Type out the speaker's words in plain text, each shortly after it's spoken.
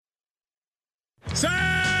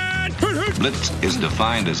Set! Blitz is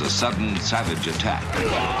defined as a sudden, savage attack.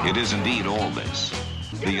 It is indeed all this.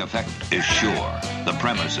 The effect is sure. The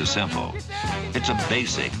premise is simple. It's a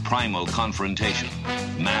basic, primal confrontation,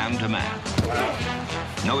 man to man.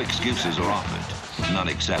 No excuses are offered, none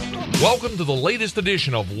accepted. Welcome to the latest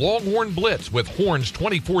edition of Longhorn Blitz with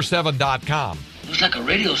Horns247.com. Looks like a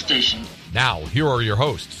radio station. Now, here are your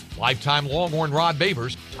hosts, lifetime Longhorn Rod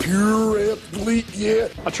Babers, Pure athlete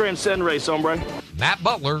yet. I transcend race, hombre. Matt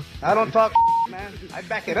Butler, I don't talk man. I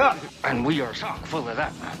back it up. And we are chock full of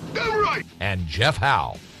that, man. Damn right. and Jeff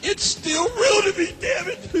Howe. It's still real to me, damn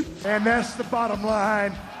it. And that's the bottom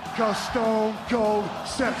line, because Stone Cold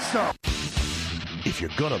said so. If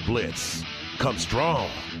you're gonna blitz, come strong,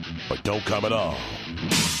 but don't come at all.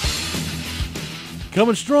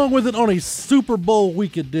 Coming strong with it on a Super Bowl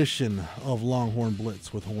week edition of Longhorn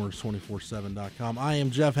Blitz with Horns247.com. I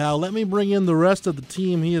am Jeff Howe. Let me bring in the rest of the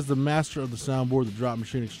team. He is the master of the soundboard, the drop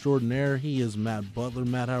machine extraordinaire. He is Matt Butler.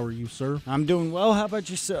 Matt, how are you, sir? I'm doing well. How about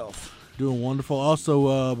yourself? Doing wonderful.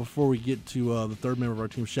 Also, before we get to the third member of our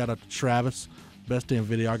team, shout out to Travis, best damn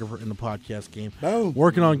videographer in the podcast game. Boom.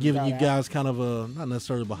 Working on giving you guys kind of a, not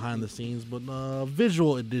necessarily behind the scenes, but a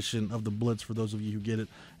visual edition of the Blitz for those of you who get it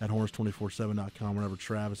at horns247.com whenever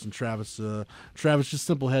Travis. And Travis, just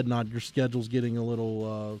simple head nod. Your schedule's getting a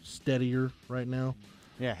little steadier right now.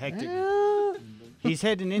 Yeah, hectic. He's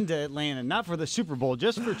heading into Atlanta, not for the Super Bowl,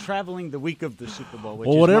 just for traveling the week of the Super Bowl, which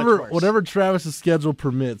is much worse. Whatever Travis's schedule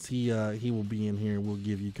permits, he will be in here and we'll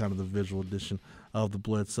give you kind of the visual edition of the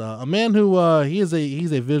Blitz. A man who he's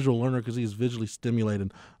a visual learner because he's visually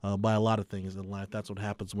stimulated by a lot of things in life. That's what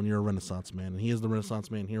happens when you're a Renaissance man, and he is the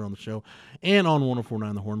Renaissance man here on the show and on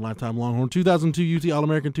 104.9 The Horn, lifetime Longhorn, 2002 UT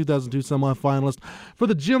All-American, 2002 semifinalist for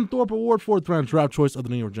the Jim Thorpe Award, fourth round draft choice of the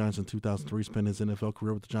New York Giants in 2003. Spent his NFL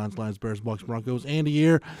career with the Giants, Lions, Bears, Bucks, Broncos, and a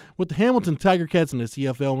year with the Hamilton Tiger Cats in the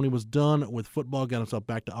CFL. When he was done with football, got himself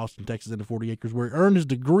back to Austin, Texas, into 40 acres, where he earned his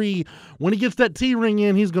degree. When he gets that T-ring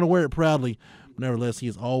in, he's going to wear it proudly. Nevertheless, he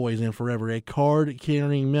is always and forever a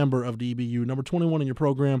card-carrying member of DBU. Number 21 in your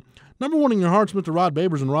program. Number one in your hearts, Mr. Rod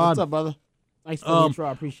Babers. And Rod, What's up, brother? Nice to meet you.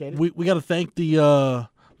 I appreciate it. We got to thank the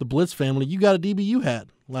Blitz family. You got a DBU hat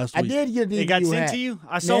last week. I did get a DBU hat. It got sent to you?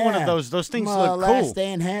 I saw one of those. Those things look cool. Last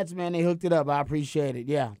Stand hats, man. They hooked it up. I appreciate it.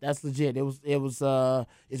 Yeah, that's legit.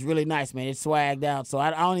 It's really nice, man. It's swagged out. So I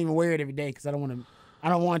don't even wear it every day because I don't want to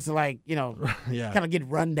like, kind of get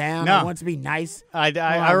run down. No. I want it to be nice.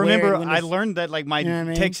 I remember I learned that like my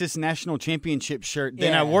Texas National Championship shirt.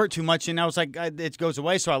 Then I wore it too much, and I was like, it goes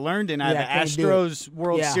away. So I learned, and I have the Astros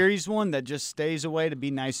World Series one that just stays away to be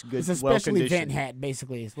nice, good, it's a special event hat,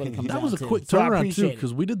 basically. Is what it comes that down was a to. quick So I turnaround, too, appreciate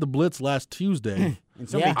because we did the Blitz last Tuesday.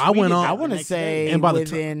 I went on. I want to say and by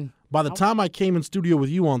within. By the time I came in studio with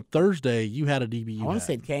you on Thursday, you had a DBU I want to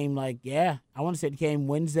say it came it came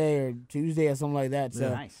Wednesday or Tuesday or something like that. So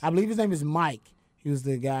nice. I believe his name is Mike. He was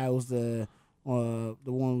the guy who was the one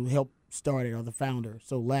who helped start it, or the founder.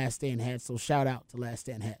 So Last Stand Hats. So shout out to Last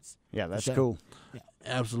Stand Hats. Yeah, that's cool. Yeah.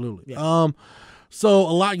 Absolutely. Yeah. So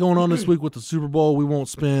a lot going on this week with the Super Bowl. We won't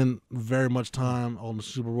spend very much time on the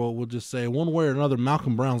Super Bowl. We'll just say one way or another,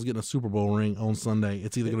 Malcolm Brown's getting a Super Bowl ring on Sunday.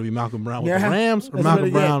 It's either going to be Malcolm Brown with the Rams or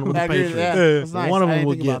Malcolm Brown with the Patriots. Nice. One of them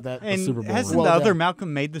will get get a And Super Bowl hasn't ring. the other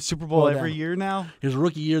Malcolm made the Super Bowl every year now? His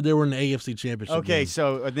rookie year, they were in the AFC Championship Okay, game.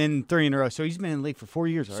 so then 3 in a row. So he's been in the league for 4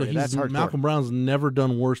 years already. That's hardcore. Malcolm Brown's never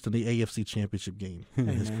done worse than the AFC Championship game in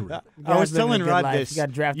his career. I was telling Rod this.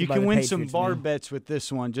 You can win some bar bets with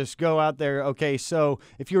this one. Just go out there. Okay, so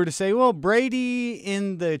if you were to say, well, Brady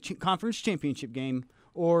in the conference championship game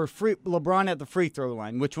or LeBron at the free throw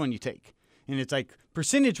line, which one you take? And it's like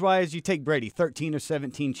percentage-wise, you take Brady, 13 or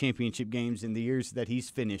 17 championship games in the years that he's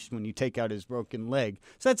finished when you take out his broken leg.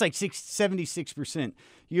 So that's like 76%.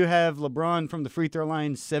 You have LeBron from the free throw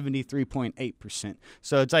line, 73.8%.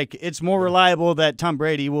 So it's like it's more reliable that Tom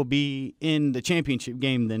Brady will be in the championship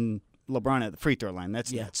game than LeBron at the free throw line.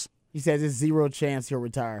 That's nuts. He says there's zero chance he'll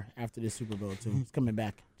retire after the Super Bowl, too. He's coming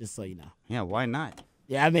back, just so you know. Yeah, why not?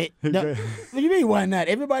 Yeah, I mean, no, what do you mean why not?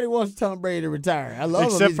 Everybody wants Tom Brady to retire. I love him.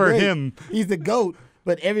 Except He's for great. him. He's the GOAT.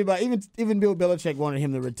 But everybody, even Bill Belichick wanted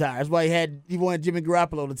him to retire. That's why he wanted Jimmy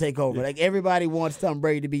Garoppolo to take over. Like, everybody wants Tom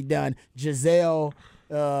Brady to be done. Giselle,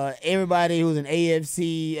 everybody who's an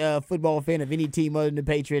AFC football fan of any team other than the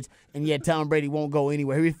Patriots, and yet Tom Brady won't go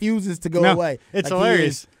anywhere. He refuses to go away. It's like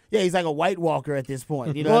hilarious. he's like a White Walker at this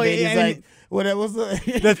point. You know Well, what I mean? He's and like, what's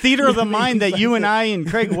The theater of the mind that He's you like and I and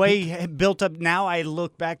Craig Way had built up. Now I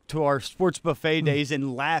look back to our sports buffet days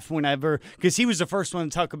and laugh whenever, because he was the first one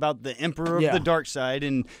to talk about the Emperor of Yeah. the Dark Side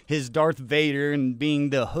and his Darth Vader and being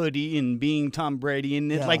the hoodie and being Tom Brady.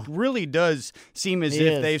 And it Yeah. like really does seem as He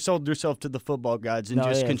if is. they've sold themselves to the football gods and No,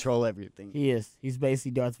 just he is. control everything. He is. He's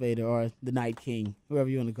basically Darth Vader or the Night King, whoever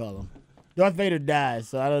you want to call him. Darth Vader dies,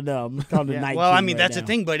 so I don't know. I'm calling him the Night Well, King I mean, right that's now. the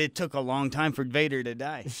thing, but it took a long time for Vader to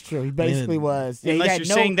die. It's true. He basically was. Yeah, he Unless had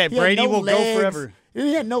you're saying that he had Brady no will go legs. forever.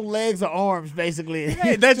 He had no legs or arms, basically.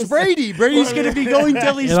 Hey, that's Brady. Brady's going to be going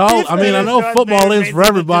till he's You know, 50. I mean, I know Darth football Vader ends for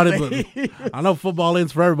everybody, but basically I know football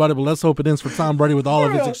ends for everybody, but let's hope it ends for Tom Brady with all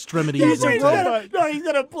of his Yeah, extremities. Brady's intact. he's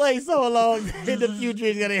gonna play so long in the future.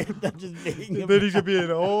 He's gonna end up just being. Then he's going to be an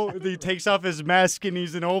old, he takes off his mask and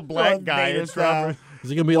he's an old black Darth guy. Vader It's style. Robert. Is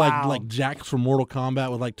he gonna be Wow. like Jax from Mortal Kombat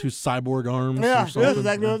with like 2 cyborg arms? Yeah, or that's something?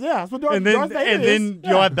 exactly what. Yeah, that's what Darth, And then, Darth Vader and is. then Yeah.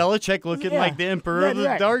 you'll have Belichick looking Yeah. like the Emperor of the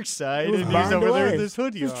right. Dark Side, It was and he's burned over there away. with his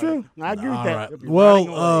hoodie It's on. true. I agree with All that. right.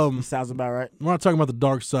 rotting Well, Sounds about right. we're not talking about the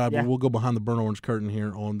dark side, Yeah. but we'll go behind the burnt orange curtain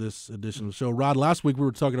here on this edition of the show. Rod, last week we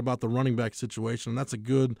were talking about the running back situation, and that's a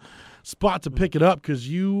good spot to pick it up because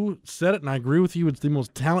you said it, and I agree with you. It's the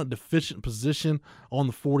most talent deficient position on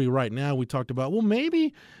the 40 right now. We talked about, well,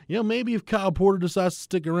 maybe if Kyle Porter decides to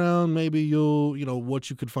stick around, maybe what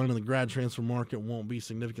you could find in the grad transfer market won't be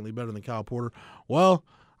significantly better than Kyle Porter. Well,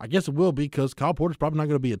 I guess it will be because Kyle Porter's probably not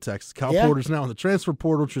going to be at Texas. Kyle Yeah. Porter's now in the transfer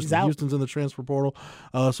portal. Tristan out. Houston's in the transfer portal.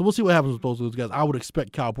 So we'll see what happens with both of those guys. I would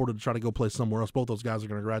expect Kyle Porter to try to go play somewhere else. Both those guys are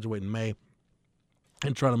going to graduate in May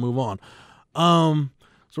and try to move on.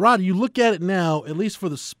 So, Rod, you look at it now, at least for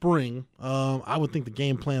the spring, I would think the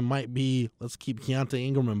game plan might be let's keep Keontae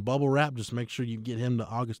Ingram in bubble wrap. Just make sure you get him to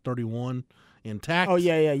August 31 intact. Oh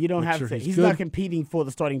yeah. You don't Make have sure to. he's He's good. not competing for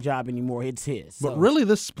the starting job anymore. It's his. But So really,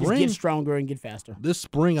 this just spring, get stronger and get faster. this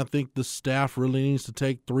spring, I think the staff really needs to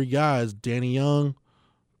take 3 guys: Danny Young,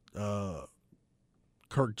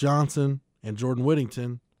 Kirk Johnson, and Jordan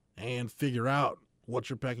Whittington, and figure out what's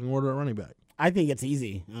your pecking order at running back. I think it's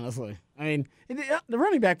easy, honestly. I mean, the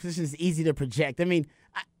running back position is easy to project. I mean,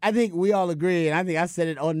 I think we all agree, and I think I said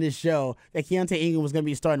it on this show, that Keontae Ingram was going to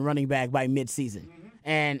be starting running back by midseason.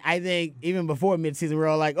 And I think even before midseason, we're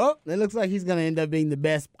all like, oh, it looks like he's going to end up being the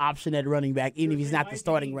best option at running back, even if he's not the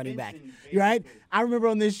starting running back. Right? I remember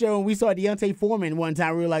on this show when we saw Deontay Foreman one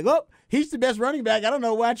time, we were like, oh, he's the best running back. I don't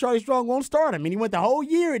know why Charlie Strong won't start him. And he went the whole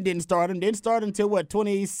year and didn't start him. Didn't start until,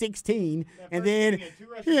 2016. And then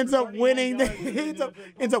he ends up winning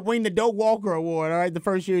the Doak Walker Award, all right, the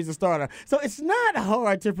first year he's a starter. So it's not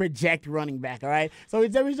hard to project running back, all right? So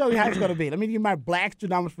let me show you how it's going to be. Let me give you my Black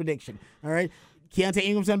Stradamus prediction, all right? Keontae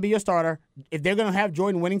Ingram's going to be your starter. If they're going to have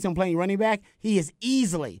Jordan Whittington playing running back, he is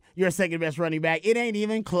easily your second-best running back. It ain't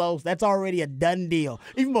even close. That's already a done deal.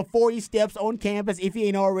 Even before he steps on campus, if he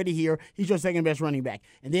ain't already here, he's your second-best running back.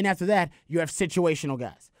 And then after that, you have situational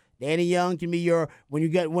guys. Danny Young can be your, when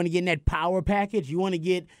you want to get in that power package, you want to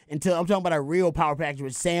get until, I'm talking about a real power package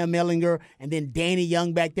with Sam Mellinger and then Danny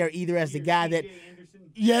Young back there, either as the guy that,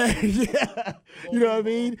 yeah. You know what I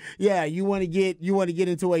mean? Yeah, you want to get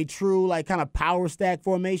into a true like kind of power stack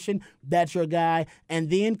formation. That's your guy. And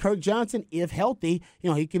then Kirk Johnson, if healthy,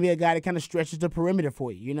 he can be a guy that kind of stretches the perimeter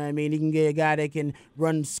for you. You know what I mean? He can get a guy that can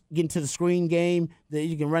get into the screen game, that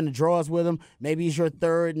you can run the draws with him. Maybe he's your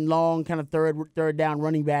third and long kind of third down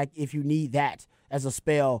running back if you need that as a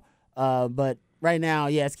spell. But right now,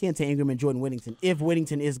 yeah, it's Keontae Ingram and Jordan Whittington. If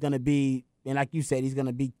Whittington is going to be, and like you said, he's going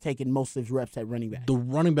to be taking most of his reps at running back. The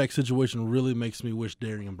running back situation really makes me wish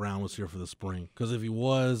Darian Brown was here for the spring. Because if he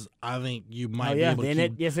was, I think you might be able to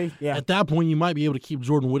keep, at that point, you might be able to keep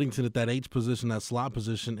Jordan Whittington at that H position, that slot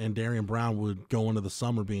position, and Darian Brown would go into the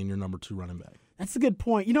summer being your number 2 running back. That's a good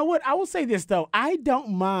point. You know what? I will say this, though. I don't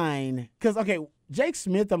mind because, okay, Jake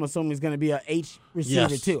Smith, I'm assuming, is going to be a H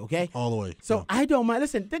receiver too, okay? All the way. So I don't mind.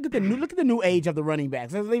 Listen, look at the new age of the running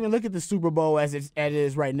backs. Let's even look at the Super Bowl as it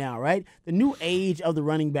is right now, right? The new age of the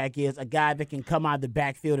running back is a guy that can come out of the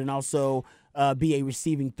backfield and also be a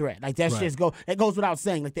receiving threat. Like that goes without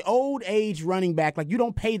saying. Like the old age running back, like you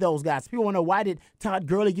don't pay those guys. People want to know, why did Todd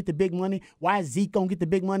Gurley get the big money? Why is Zeke gonna get the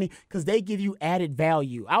big money? Because they give you added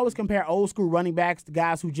value. I always compare old school running backs to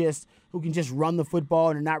guys who can just run the football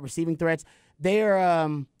and are not receiving threats. They're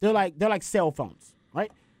like cell phones,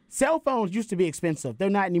 right? Cell phones used to be expensive. They're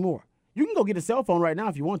not anymore. You can go get a cell phone right now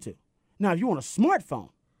if you want to. Now, if you want a smartphone,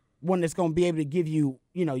 one that's going to be able to give you,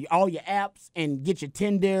 all your apps and get your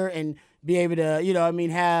Tinder and be able to,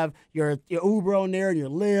 have your Uber on there and your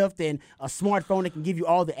Lyft and a smartphone that can give you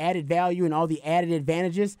all the added value and all the added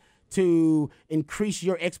advantages, to increase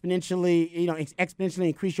your exponentially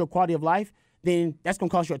increase your quality of life, then that's going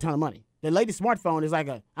to cost you a ton of money. The latest smartphone is like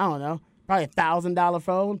probably $1,000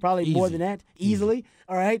 phone, probably more than that, easily.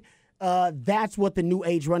 All right. That's what the new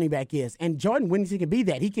age running back is. And Jordan Whittington can be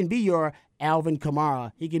that. He can be your Alvin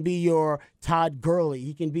Kamara. He can be your Todd Gurley.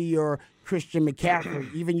 He can be your Christian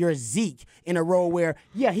McCaffrey, even your Zeke in a role where,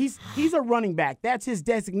 he's a running back. That's his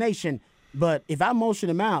designation. But if I motion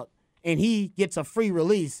him out and he gets a free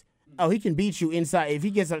release, he can beat you inside. If he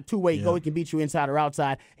gets a two-way go, he can beat you inside or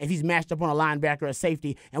outside. If he's matched up on a linebacker or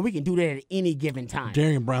safety, and we can do that at any given time.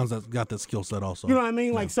 Darian Brown's got that skill set also. You know what I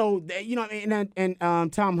mean?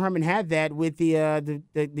 And Tom Herman had that with the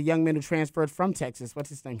young man who transferred from Texas. What's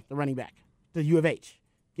his name? The running back, the U of H.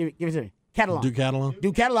 Give it to me. Catalan.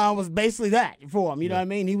 Duke Catalan was basically that for him. You know what I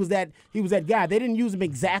mean? He was that guy. They didn't use him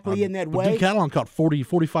exactly in that way. Duke Catalan caught 40,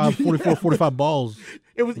 45, 44, 45 balls.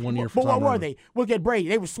 It was 1 year for But Tom what were Herman. they? Look at Brady.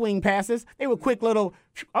 They were swing passes. They were quick little,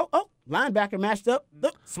 linebacker matched up.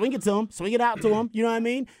 Look, swing it to him. Swing it out to him. You know what I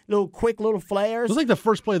mean? Little quick little flares. It was like the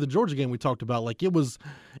first play of the Georgia game we talked about. Like it was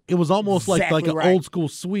almost Exactly like an right. old school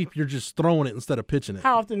sweep. You're just throwing it instead of pitching it.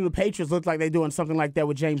 How often do the Patriots look like they're doing something like that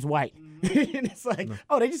with James White? And it's like,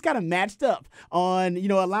 they just kind of matched up on, a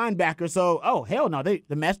linebacker. So, hell no, they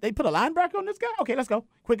put a linebacker on this guy? Okay, let's go.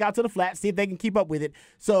 Quick out to the flat, see if they can keep up with it.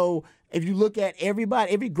 So if you look at every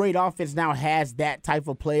great offense now has that type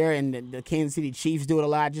of player, and the Kansas City Chiefs do it a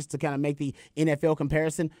lot just to kind of make the NFL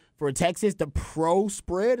comparison. For Texas, the pro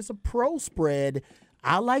spread is a pro spread.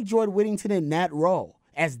 I like Jordan Whittington in that role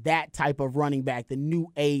as that type of running back, the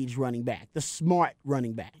new age running back, the smart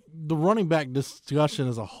running back. The running back discussion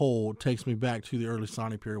as a whole takes me back to the early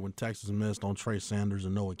signing period when Texas missed on Trey Sanders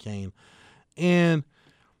and Noah Cain. And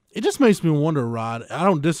it just makes me wonder, Rod. I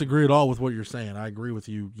don't disagree at all with what you're saying. I agree with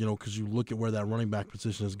you, because you look at where that running back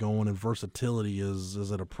position is going, and versatility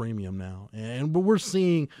is at a premium now. But we're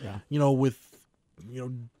seeing, with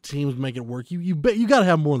teams make it work. You got to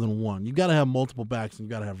have more than one. You got to have multiple backs, and you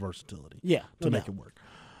got to have versatility. To make it work.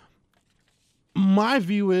 My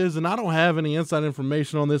view is, and I don't have any inside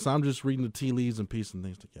information on this, I'm just reading the tea leaves and piecing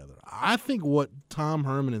things together. I think what Tom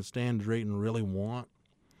Herman and Stan Drayton really want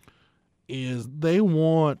is they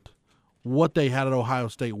want what they had at Ohio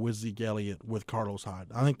State with Zeke Elliott, with Carlos Hyde.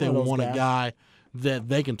 I think they want a guy that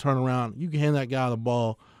they can turn around. You can hand that guy the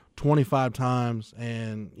ball 25 times,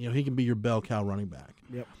 and he can be your bell cow running back.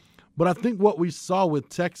 Yep. But I think what we saw with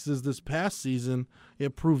Texas this past season,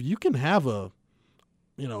 it proved you can have a,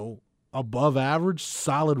 above average,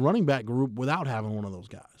 solid running back group without having one of those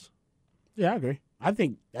guys. Yeah, I agree. I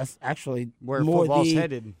think that's actually where more football's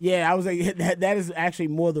headed. Yeah, I was like, that is actually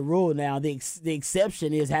more the rule now. The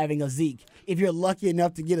exception is having a Zeke. If you're lucky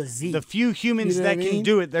enough to get a Zeke. The few humans You know that what I can mean?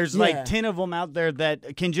 do it, there's Yeah. like 10 of them out there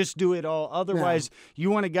that can just do it all. Otherwise, you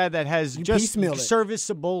want a guy that has just piecemeal it.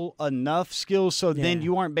 serviceable enough skills so then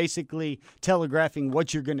you aren't basically telegraphing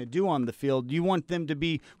what you're going to do on the field. You want them to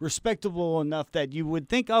be respectable enough that you would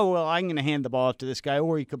think, I'm going to hand the ball off to this guy,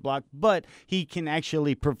 or he could block, but he can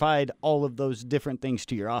actually provide all of those different things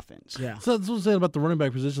to your offense. Yeah. So that's what I'm saying about the running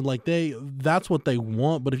back position. Like that's what they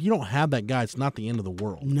want. But if you don't have that guy, it's not the end of the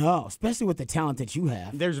world. No, especially with the talent that you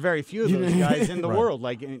have. There's very few of those guys in the world.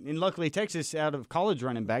 Like, and luckily, Texas, out of college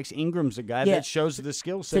running backs, Ingram's a guy that shows the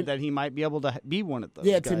skill set that he might be able to be one of those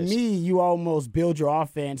guys. To me, you almost build your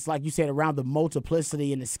offense, like you said, around the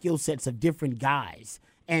multiplicity and the skill sets of different guys.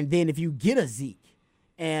 And then if you get a Zeke,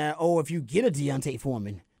 or if you get a Deontay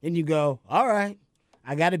Foreman, then you go, all right,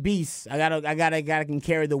 I got a beast. I got a guy that can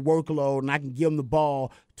carry the workload, and I can give him the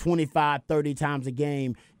ball 25, 30 times a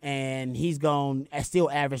game, and he's going to still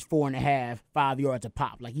average 4.5, 5 yards a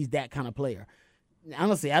pop. Like, he's that kind of player.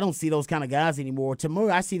 Honestly, I don't see those kind of guys anymore. To me,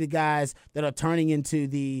 I see the guys that are turning into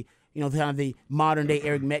the, kind of the modern-day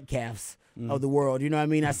Eric Metcalfs of the world. You know what I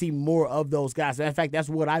mean? I see more of those guys. In fact, that's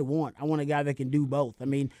what I want. I want a guy that can do both. I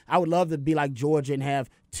mean, I would love to be like Georgia and have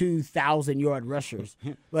 2,000-yard rushers.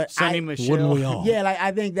 But Sonny Michel. Wouldn't we all? Yeah,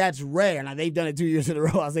 I think that's rare. Now, they've done it 2 years in a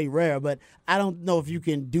row. I say rare, but I don't know if you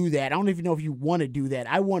can do that. I don't even know if you want to do that.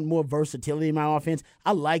 I want more versatility in my offense.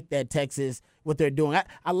 I like that Texas, what they're doing.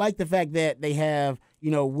 I like the fact that they have,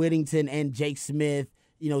 Whittington and Jake Smith,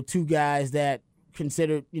 two guys that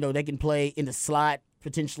consider, they can play in the slot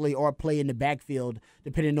potentially or play in the backfield,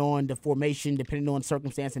 depending on the formation, depending on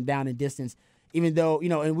circumstance and down and distance. Even though,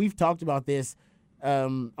 and we've talked about this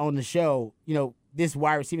on the show, this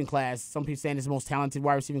wide receiving class, some people saying it's the most talented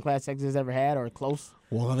wide receiving class Texas has ever had or close.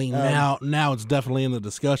 Well, I mean, now it's definitely in the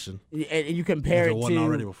discussion. And you compare it wasn't to,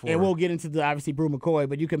 already before. and we'll get into the obviously Brew McCoy,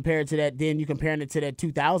 but you compare it to that, then you comparing it to that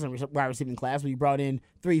 2000 wide receiving class where you brought in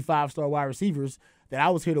 3 5-star wide receivers that I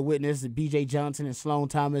was here to witness, B.J. Johnson and Sloan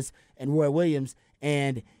Thomas and Roy Williams.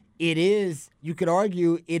 And it is, you could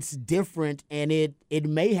argue it's different, and it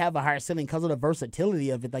may have a higher ceiling because of the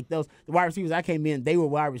versatility of it. Like the wide receivers I came in, they were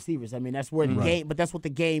wide receivers. I mean, that's where the game, but that's what the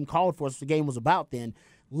game called for. So the game was about then.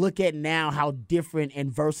 Look at now how different and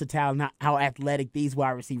versatile and how athletic these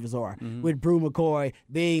wide receivers are. With Brew McCoy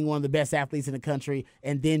being one of the best athletes in the country,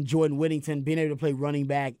 and then Jordan Whittington being able to play running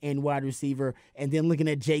back and wide receiver, and then looking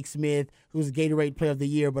at Jake Smith, who's a Gatorade Player of the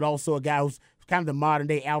Year, but also a guy who's kind of the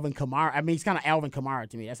modern-day Alvin Kamara. I mean, he's kind of Alvin Kamara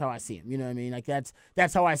to me. That's how I see him. You know what I mean? Like, that's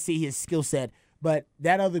how I see his skill set. But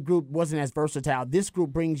that other group wasn't as versatile. This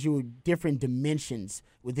group brings you different dimensions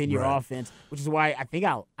within your offense, which is why I think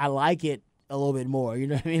I like it a little bit more. You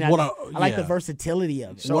know what I mean? I like the versatility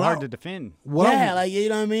of it. So hard to defend. Like, you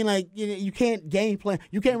know what I mean? Like, you can't game plan.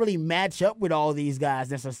 You can't really match up with all these guys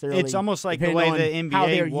necessarily. It's almost like the way the NBA how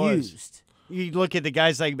they're was. used. You look at the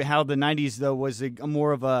guys like how the 90s, though, was a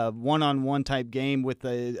more of a one-on-one type game with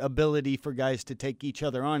the ability for guys to take each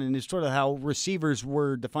other on. And it's sort of how receivers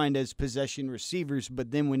were defined as possession receivers.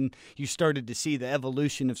 But then when you started to see the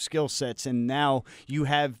evolution of skill sets, and now you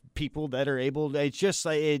have people that are able – it's just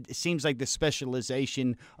like it seems like the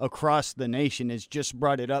specialization across the nation has just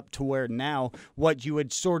brought it up to where now what you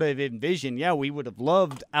would sort of envision, we would have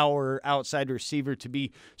loved our outside receiver to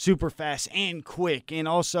be super fast and quick and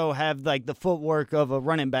also have like the footwork of a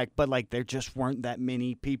running back, but like there just weren't that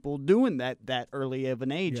many people doing that early of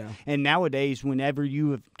an age. And nowadays, whenever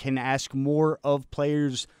you can ask more of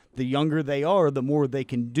players, the younger they are, the more they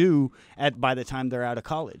can do by the time they're out of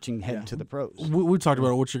college and head to the pros. We talked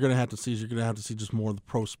about what you're going to have to see is you're going to have to see just more of the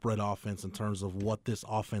pro spread offense in terms of what this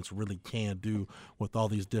offense really can do with all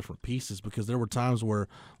these different pieces, because there were times where,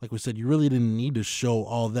 like we said, you really didn't need to show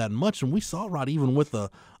all that much. And we saw, Rod, even with a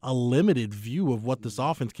limited view of what this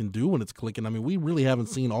offense can do when it's clicking. I mean, we really haven't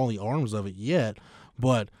seen all the arms of it yet,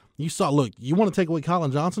 but you saw, look, you want to take away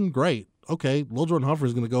Colin Johnson? Great. Okay, Lil Jordan Humphrey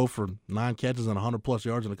is going to go for 9 catches and 100-plus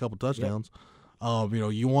yards and a couple touchdowns.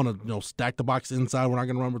 You want to stack the box inside. We're not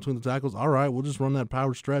going to run between the tackles. All right, we'll just run that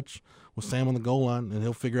power stretch with Sam on the goal line, and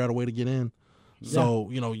he'll figure out a way to get in. So,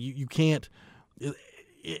 you can't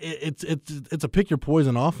it's a pick your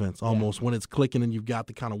poison offense almost when it's clicking and you've got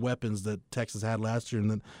the kind of weapons that Texas had last year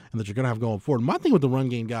and that you're going to have going forward. My thing with the run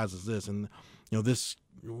game, guys, is this, and this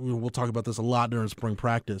we'll talk about this a lot during spring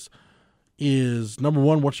practice, is number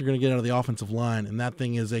one, what you're going to get out of the offensive line, and that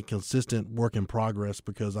thing is a consistent work in progress,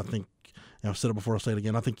 because I think, I've said it before, I'll say it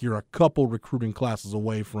again, I think you're a couple recruiting classes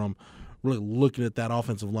away from really looking at that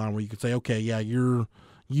offensive line where you could say, okay,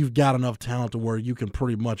 you've got enough talent to where you can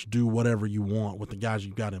pretty much do whatever you want with the guys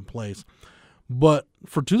you've got in place. But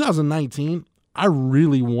for 2019, I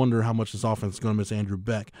really wonder how much this offense is going to miss Andrew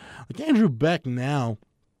Beck. Like, Andrew Beck now,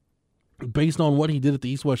 based on what he did at the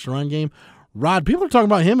East-West Shrine game, Rod, people are talking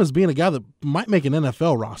about him as being a guy that might make an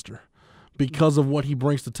NFL roster because of what he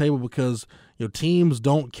brings to the table, because teams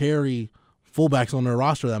don't carry fullbacks on their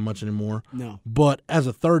roster that much anymore. No. But as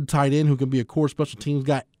a third tight end who can be a core special teams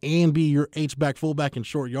guy and be your H-back fullback in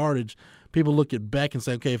short yardage, people look at Beck and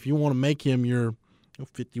say, okay, if you want to make him your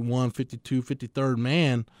 51, 52, 53rd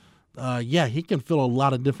man, he can fill a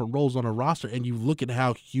lot of different roles on a roster. And you look at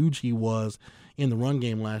how huge he was in the run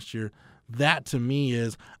game last year. That, to me,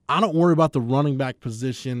 is I don't worry about the running back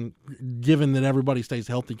position given that everybody stays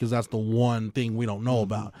healthy, because that's the one thing we don't know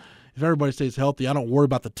about. If everybody stays healthy, I don't worry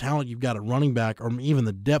about the talent you've got at running back or even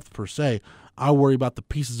the depth per se. I worry about the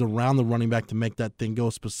pieces around the running back to make that thing go.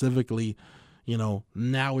 Specifically,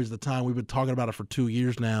 now is the time. We've been talking about it for 2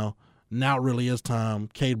 years now. Now it really is time.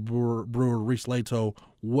 Cade Brewer, Reese Lato,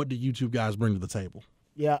 what do you two guys bring to the table?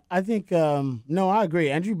 Yeah, I think I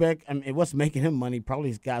agree. Andrew Beck, what's making him money probably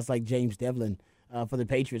is guys like James Devlin for the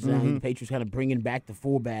Patriots. Now the Patriots kind of bringing back the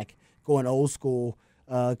fullback, going old school.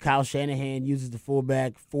 Kyle Shanahan uses the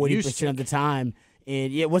fullback 40% of the time.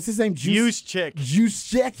 And what's his name? Juszczyk.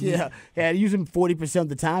 Yeah, use him 40% of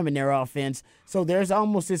the time in their offense. So there's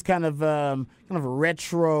almost this kind of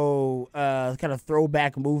retro, kind of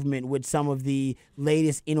throwback movement with some of the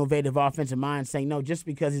latest innovative offensive minds saying, no, just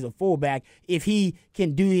because he's a fullback, if he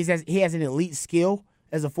can do he has an elite skill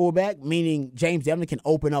as a fullback, meaning James Devlin can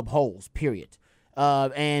open up holes, period.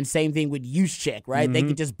 And same thing with Juszczyk, right? Mm-hmm. They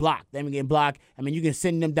can just block. They can block. You can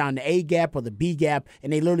send them down the A gap or the B gap,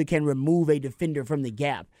 and they literally can remove a defender from the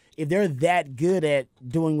gap. If they're that good at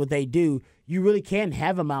doing what they do, you really can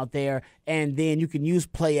have them out there, and then you can use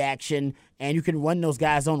play action and you can run those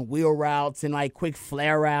guys on wheel routes and like quick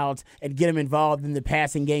flare routes and get them involved in the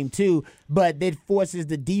passing game too. But it forces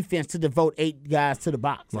the defense to devote 8 guys to the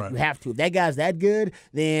box. Like, Right. you have to. If that guy's that good,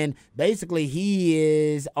 then basically he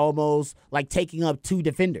is almost like taking up 2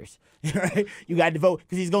 defenders. Right? You got to devote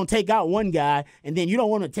because he's going to take out one guy, and then you don't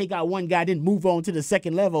want to take out one guy, then move on to the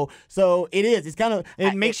second level. So it's kind of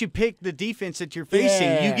It makes you pick the defense that you're facing.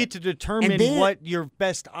 Yeah. You get to determine And then- what your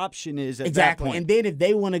best option is at exactly. that point. And then if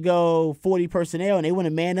they want to go 40 personnel and they want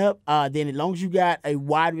to man up, then as long as you got a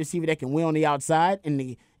wide receiver that can win on the outside, and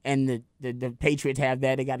the Patriots have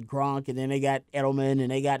that, they got Gronk, and then they got Edelman, and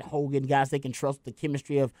they got Hogan, guys they can trust the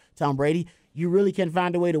chemistry of Tom Brady. You really can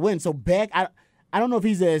find a way to win. So Beck, I don't know if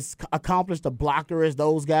he's as accomplished a blocker as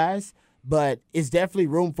those guys, but it's definitely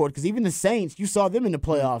room for it because even the Saints, you saw them in the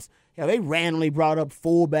playoffs. They randomly brought up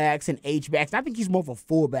fullbacks and H-backs. I think he's more of a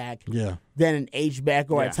fullback than an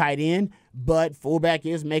H-back or a tight end, but fullback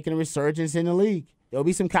is making a resurgence in the league. There'll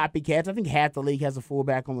be some copycats. I think half the league has a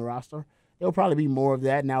fullback on the roster. There'll probably be more of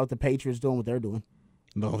that now with the Patriots doing what they're doing.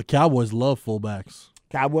 No, the Cowboys love fullbacks.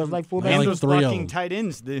 Cowboys like fullbacks. Like And those 3 of blocking them. tight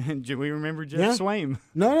ends. Do we remember Jeff Swaim?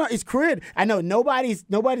 No, it's cred. I know nobody's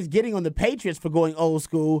getting on the Patriots for going old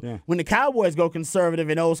school. Yeah. When the Cowboys go conservative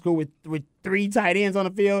and old school with 3 tight ends on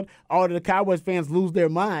the field, all of the Cowboys fans lose their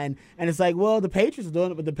mind. And it's like, well, the Patriots are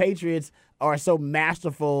doing it, but the Patriots are so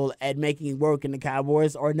masterful at making it work, and the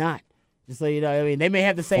Cowboys are not. Just so you know, I mean, they may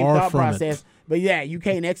have the same Far thought from it. process, but yeah, you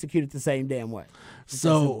can't execute it the same damn way.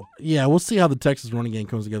 So, yeah, we'll see how the Texas running game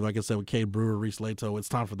comes together. Like I said, with Cade Brewer, Reese Lato, it's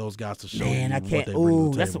time for those guys to show Man, you I what can't. they bring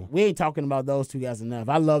Ooh, to the table. we ain't talking about those 2 guys enough.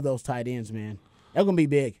 I love those tight ends, man. They're gonna be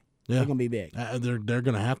big. Yeah. They're gonna be big. They're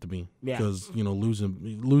going to have to be Yeah. because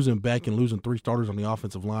losing Beck and losing 3 starters on the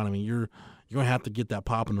offensive line. I mean, you're going to have to get that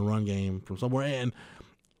pop in the run game from somewhere.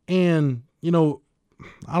 And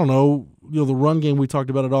I don't know. The run game, we talked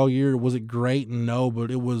about it all year. Was it great? No, but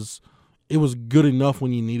it was good enough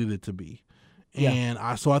when you needed it to be. Yeah. And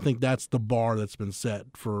I think that's the bar that's been set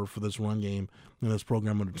for this run game in this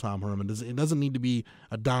program under Tom Herman. It doesn't need to be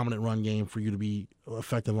a dominant run game for you to be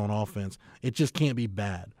effective on offense. It just can't be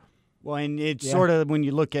bad. Well, and it's sort of when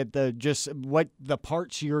you look at what the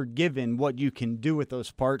parts you're given, what you can do with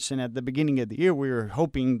those parts. And at the beginning of the year, we were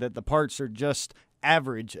hoping that the parts are just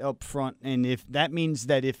average up front. And if that means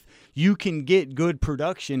that if you can get good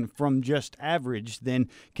production from just average, then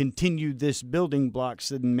continue this building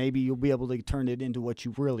blocks, and maybe you'll be able to turn it into what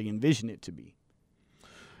you really envision it to be.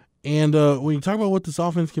 And when you talk about what this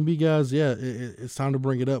offense can be, guys, it's time to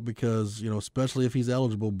bring it up because, especially if he's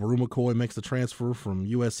eligible, Brew McCoy makes the transfer from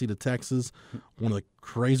USC to Texas. One of the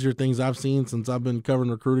crazier things I've seen since I've been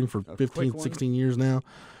covering recruiting for 15, 16 years now.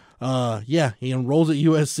 He enrolls at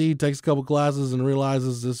USC, takes a couple classes, and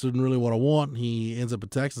realizes this isn't really what I want. He ends up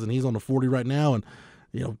at Texas, and he's on the 40 right now. And,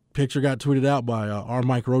 picture got tweeted out by our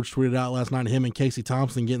Mike Roach tweeted out last night, him and Casey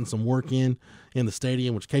Thompson getting some work in the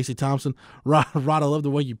stadium, which Casey Thompson, Rod, I love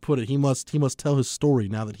the way you put it. He must tell his story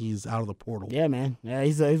now that he's out of the portal. Yeah, man. Yeah,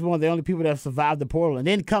 he's one of the only people that have survived the portal and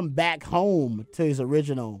then come back home to his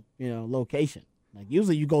original, location. Like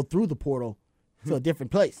usually you go through the portal to a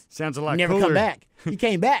different place. Sounds a lot never cooler. come back. He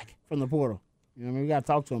came back from the portal. We got to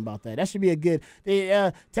talk to him about that. That should be a good.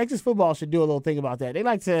 Texas football should do a little thing about that. They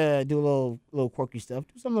like to do a little quirky stuff.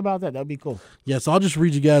 Do something about that. That'd be cool. Yeah, so I'll just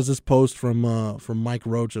read you guys this post from Mike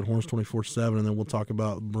Roach at Horns 24/7, and then we'll talk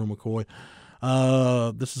about Brew McCoy.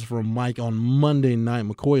 This is from Mike on Monday night.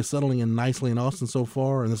 McCoy is settling in nicely in Austin so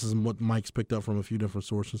far, and this is what Mike's picked up from a few different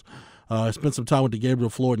sources. I spent some time with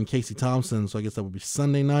DeGabriel Floyd and Casey Thompson, so I guess that would be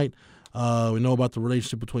Sunday night. We know about the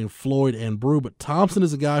relationship between Floyd and Brew, but Thompson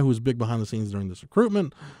is a guy who was big behind the scenes during this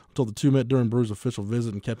recruitment. Until the two met during Brew's official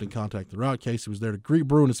visit and kept in contact throughout. Casey was there to greet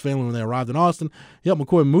Brew and his family when they arrived in Austin. He helped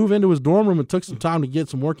McCoy move into his dorm room and took some time to get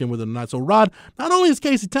some work in with him tonight. So, Rod, not only is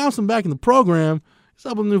Casey Thompson back in the program, he's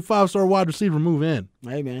helping the new 5-star wide receiver move in.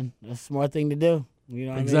 Hey, man, that's a smart thing to do. You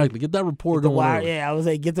know what Exactly. I mean? Get that report Get the going. wide, yeah, I would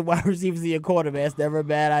say get the wide receivers in your quarterback. That's never a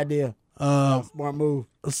bad idea. Smart move.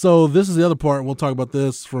 So this is the other part. We'll talk about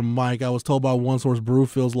this from Mike. I was told by one source Brew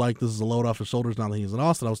feels like this is a load off his shoulders now that he's in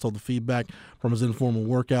Austin. I was told the feedback from his informal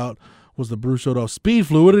workout was the Brew showed off speed,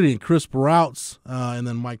 fluidity, and crisp routes. And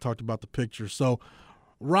then Mike talked about the picture. So,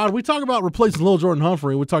 Rod, we talk about replacing Lil Jordan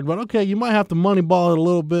Humphrey. We talked about, okay, you might have to moneyball it a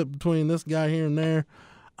little bit between this guy here and there.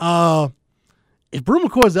 If Brew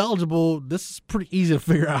McCoy is eligible, this is pretty easy to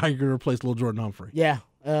figure out how you're going to replace Lil Jordan Humphrey. Yeah.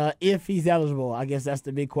 If he's eligible, I guess that's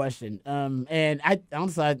the big question. And I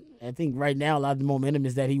think right now a lot of the momentum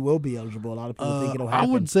is that he will be eligible. A lot of people think it'll happen.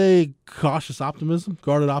 I would say cautious optimism,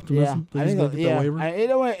 guarded optimism. Yeah, Think he's going to get that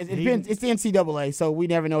waiver. It depends. It's the NCAA, so we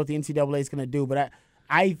never know what the NCAA is going to do. But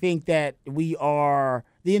I think that the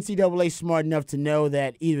NCAA smart enough to know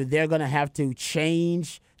that either they're going to have to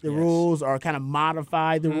change the rules or kind of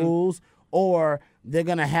modify the rules, or they're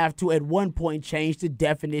going to have to at one point change the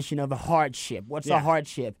definition of a hardship. What's a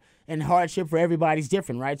hardship? And hardship for everybody's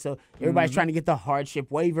different, right? So everybody's trying to get the hardship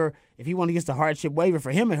waiver. If he wanted to get the hardship waiver,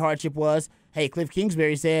 for him, a hardship was, hey, Cliff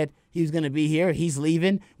Kingsbury said he was going to be here. He's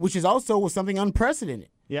leaving, which is also was something unprecedented.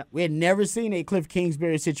 Yeah. We had never seen a Cliff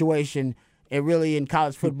Kingsbury situation really in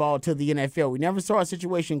college football to the NFL. We never saw a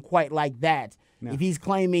situation quite like that. No. If he's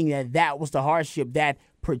claiming that was the hardship, that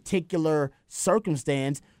particular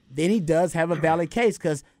circumstance, then he does have a valid case,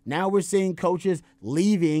 because now we're seeing coaches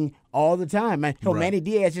leaving all the time. Man, Manny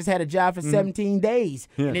Diaz just had a job for 17 days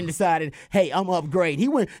and then decided, hey, I'm upgrade. He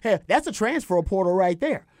went, hey, that's a transfer portal right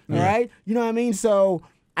there. All right? You know what I mean? So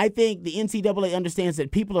I think the NCAA understands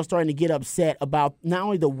that people are starting to get upset about not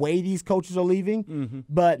only the way these coaches are leaving,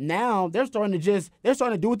 but now they're starting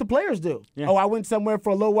to do what the players do. Yeah. Oh, I went somewhere for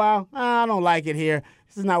a little while. I don't like it here.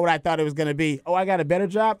 This is not what I thought it was going to be. Oh, I got a better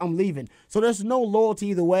job. I'm leaving. So there's no loyalty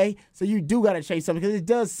either way. So you do got to change something, because it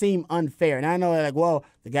does seem unfair. And I know, like, well,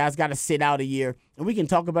 the guy's got to sit out a year, and we can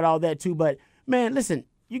talk about all that too. But man, listen.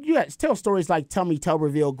 You got to tell stories like Tommy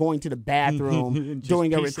Tuberville going to the bathroom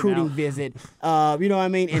during a recruiting visit, you know what I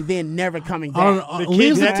mean, and then never coming back.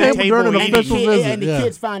 Leaves the table during an official visit. And the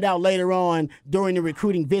kids find out later on during the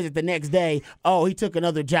recruiting visit the next day, oh, he took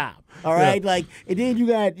another job. All right? Like, and then you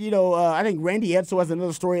got, I think Randy Edsall has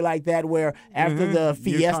another story like that, where after the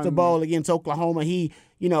Fiesta Bowl against Oklahoma, he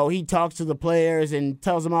talks to the players and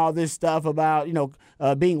tells them all this stuff about,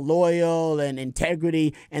 being loyal and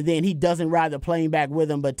integrity, and then he doesn't ride the plane back with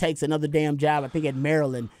them, but takes another damn job, I think, at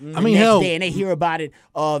Maryland. Next day, and they hear about it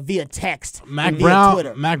via text and via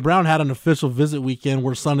Twitter. Mac Brown had an official visit weekend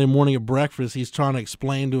where Sunday morning at breakfast, he's trying to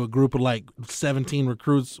explain to a group of like 17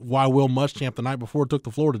 recruits why Will Muschamp the night before took the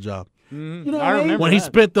Florida job. You know I remember when he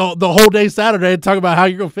spent the whole day Saturday talking about how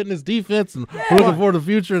you're going to fit in his defense and looking for the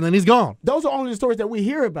future, and then he's gone. Those are only the stories that we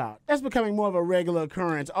hear about. That's becoming more of a regular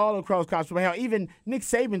occurrence all across college football. Even Nick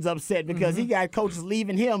Saban's upset because he got coaches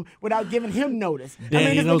leaving him without giving him notice.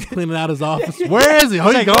 He knows cleaning out his office. Where is he?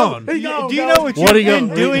 Oh, he's gone. Do you know what you've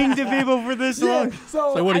been doing to people for this long?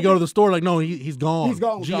 So when he go to the store, like, no, he's gone. He's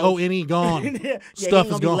gone. Gone. Gone.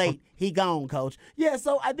 Stuff is gone. Late. He gone, Coach. Yeah,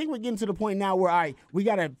 so I think we're getting to the point now where, all right, we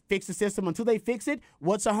got to fix the system. Until they fix it,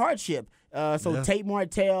 what's a hardship? Tate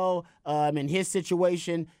Martell in his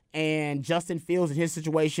situation, and Justin Fields in his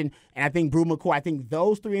situation, and I think Brew McCoy. I think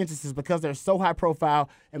those three instances, because they're so high profile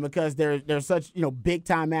and because they're such big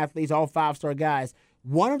time athletes, all 5-star guys.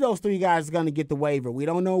 One of those three guys is going to get the waiver. We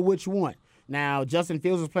don't know which one. Now, Justin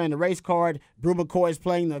Fields is playing the race card. Brew McCoy is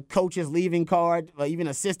playing the coaches leaving card, even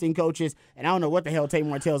assisting coaches. And I don't know what the hell Tate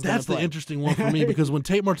Martell is going to play. That's the interesting one for me, because when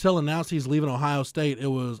Tate Martell announced he's leaving Ohio State, it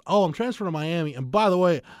was, I'm transferring to Miami. And by the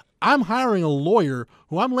way, I'm hiring a lawyer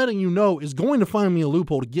who I'm letting you know is going to find me a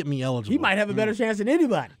loophole to get me eligible. He might have a better chance than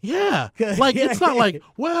anybody. Yeah. Like, it's not like,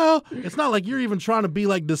 it's not like you're even trying to be,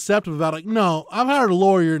 like, deceptive about it. No, I've hired a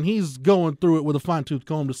lawyer, and he's going through it with a fine-tooth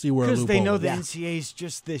comb to see where a loophole is. Because they know the NCAA is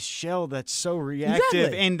just this shell that's so reactive.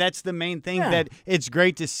 Exactly. And that's the main thing, that it's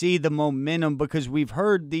great to see the momentum, because we've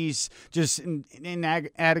heard these just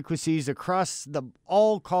inadequacies across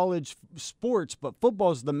all college sports, but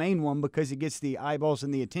football's the main one because it gets the eyeballs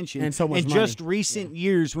and the attention. And so much money. Just recent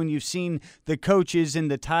years, when you've seen the coaches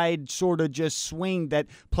and the tide sort of just swing, that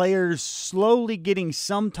players slowly getting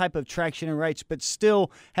some type of traction and rights, but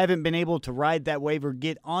still haven't been able to ride that wave or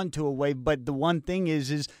get onto a wave. But the one thing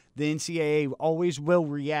is the NCAA always will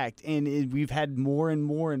react, and we've had more and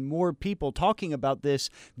more and more people talking about this.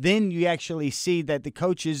 Then you actually see that the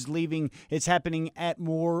coaches leaving, it's happening at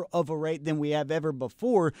more of a rate than we have ever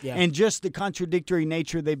before, and just the contradictory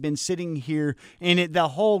nature. They've been sitting here, and the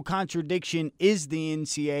whole contradiction is the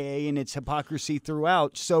NCAA and its hypocrisy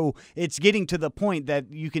throughout. So it's getting to the point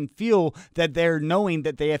that you can feel that they're knowing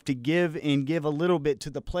that they have to give a little bit to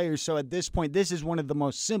the players. So at this point, this is one of the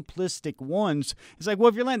most simplistic ones. It's like, well,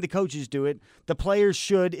 if you're letting the coaches do it, the players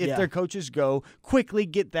should, if their coaches go, quickly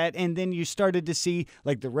get that. And then you started to see,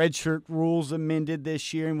 like, the redshirt rules amended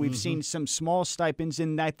this year, and we've seen some small stipends.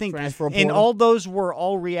 And I think, and all those were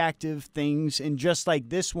all reactive things. And just like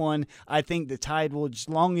this one, I think the Tide will, as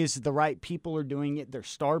long as the right people are doing it, they're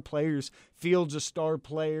star players. Fields a star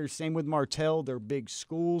player. Same with Martell. They're big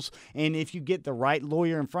schools. And if you get the right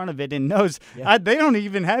lawyer in front of it and knows, they don't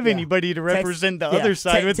even have anybody to represent the other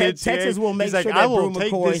side with it. Texas will make sure that Brew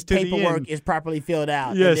McCoy this to the paperwork end. is properly filled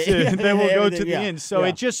out. Yes, and then we'll go to the yeah, end. So yeah.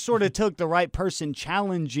 it just sort of took the right person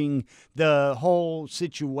challenging the whole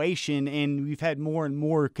situation, and we've had more and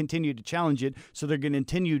more continue to challenge it. So they're going to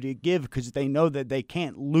continue to give because they know that they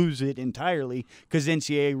can't lose it entirely because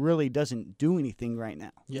NCAA really doesn't do anything right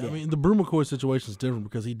now. Yeah, I mean, the Brew McCoy situation is different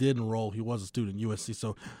because he did enroll. He was a student at USC.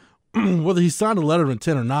 So whether he signed a letter of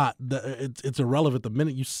intent or not, it's irrelevant. The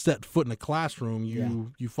minute you set foot in a classroom,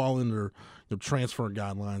 you fall under the transfer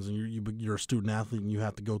guidelines, and you're a student athlete, and you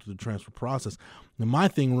have to go through the transfer process. And my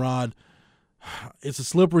thing, Rod, it's a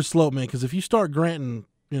slippery slope, man, because if you start granting,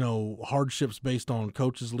 hardships based on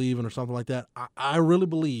coaches leaving or something like that, I really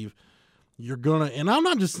believe you're gonna. And I'm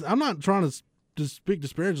not trying to speak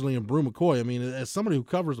disparagingly of Brew McCoy. I mean, as somebody who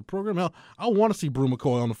covers the program, hell, I want to see Brew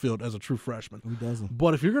McCoy on the field as a true freshman. Who doesn't?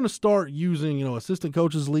 But if you're going to start using, assistant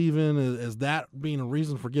coaches leaving as that being a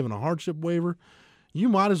reason for giving a hardship waiver, you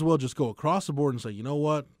might as well just go across the board and say, you know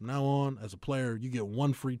what, from now on, as a player, you get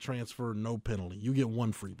one free transfer, no penalty. You get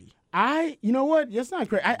one freebie. You know what? That's not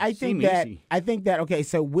great. I think that. Okay,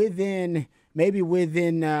 so within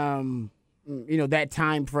that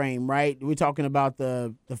time frame, right? We're talking about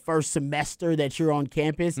the first semester that you're on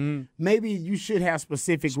campus. Maybe you should have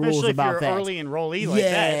specific rules about that. Especially if you're early enrollee like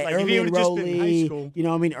that. Like early if you would have just been in high school.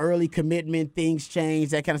 Early commitment, things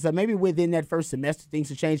change, that kind of stuff. Maybe within that first semester, things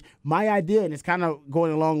will change. My idea, and it's kind of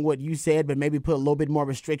going along what you said, but maybe put a little bit more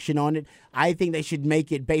restriction on it. I think they should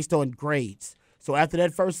make it based on grades. So after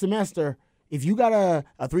that first semester, if you got a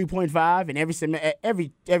 3.5, and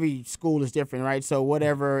every school is different, right? So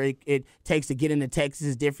whatever it takes to get into Texas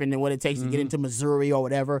is different than what it takes to get into Missouri or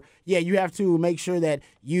whatever. Yeah, you have to make sure that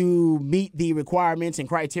you meet the requirements and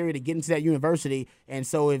criteria to get into that university. And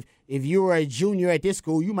so if you were a junior at this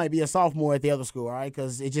school, you might be a sophomore at the other school, all right?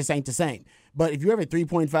 Because it just ain't the same. But if you have a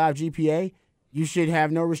 3.5 GPA, you should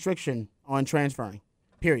have no restriction on transferring,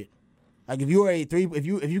 period. Like if you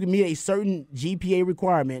can meet a certain GPA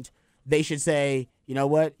requirement, they should say, you know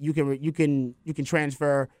what, you can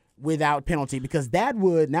transfer without penalty, because that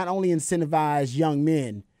would not only incentivize young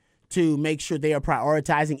men to make sure they are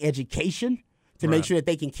prioritizing education, to make sure that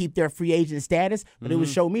they can keep their free agent status, but it would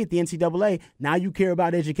show me at the NCAA, now you care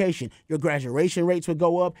about education. Your graduation rates would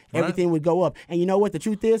go up, everything would go up. And you know what the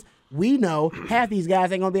truth is? We know half these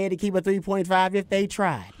guys ain't going to be able to keep a 3.5 if they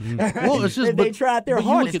tried. Well, it's just, if they tried their but you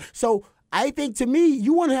hardest. look at- So I think, to me,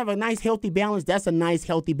 you want to have a nice, healthy balance. That's a nice,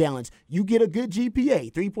 healthy balance. You get a good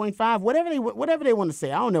GPA, 3.5, whatever they want to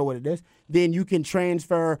say. I don't know what it is. Then you can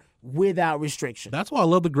transfer without restriction. That's why I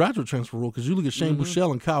love the graduate transfer rule, because you look at Shane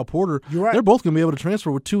Buechele and Kyle Porter, You're right. they're both going to be able to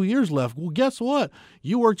transfer with 2 years left. Well, guess what?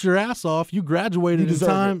 You worked your ass off. You graduated in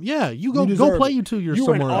time. It. Yeah, you You go play it. you 2 years You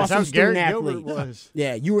were somewhere an else. awesome student Garrett athlete. Gilbert was.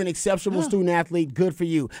 Yeah, you were an exceptional student athlete. Good for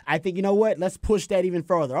you. I think, you know what? Let's push that even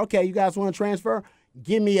further. Okay, you guys want to transfer?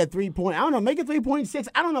 Give me a 3 I don't know, make it 3.6.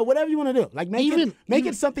 I don't know, whatever you want to do. Like make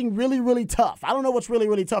it something really, really tough. I don't know what's really,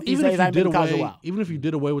 really tough these days. I've been in college a while. Even if you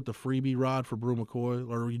did away with the freebie, Rod, for Brew McCoy,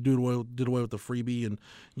 or you did away with the freebie, and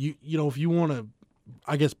you if you want to,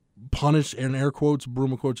 I guess, punish, in air quotes, Brew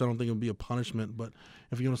McCoy, which I don't think it would be a punishment, but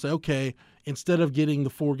if you want to say, okay, instead of getting the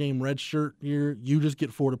 4-game red shirt year, you just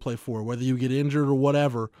get 4 to play 4, whether you get injured or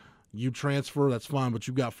whatever. You transfer, that's fine, but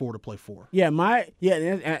you got 4 to play 4.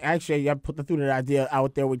 Actually, I threw that idea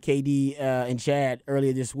out there with KD and Chad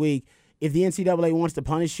earlier this week. If the NCAA wants to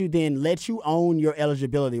punish you, then let you own your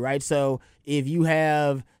eligibility, right? So if you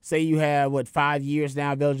have, say you have, 5 years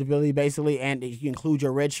now of eligibility, basically, and if you include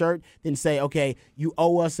your red shirt, then say, okay, you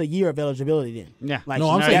owe us a year of eligibility then. Yeah. Like,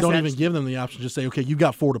 No, I'm saying don't even give them the option. Just say, okay, you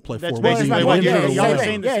got 4 to play 4. That's Whether basically you what get it injured is. or Y'all are whatever.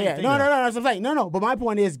 saying the same thing. No, that's what I'm saying. No, but my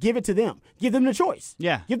point is, give it to them. Give them the choice.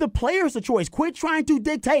 Yeah. Give the players the choice. Quit trying to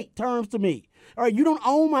dictate terms to me. All right, you don't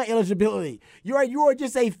own my eligibility. You are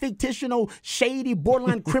just a fictional, shady,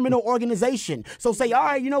 borderline criminal organization. So say, all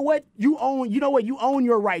right, you know what? You own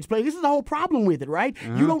your rights, player. This is the whole problem with it, right?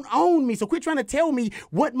 You don't own me. So quit trying to tell me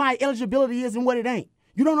what my eligibility is and what it ain't.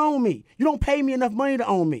 You don't own me. You don't pay me enough money to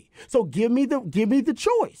own me. So give me the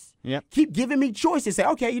choice. Yep. Keep giving me choices. Say,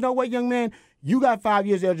 okay, you know what, young man? You got 5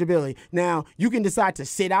 years eligibility. Now, you can decide to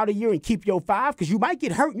sit out a year and keep your 5, because you might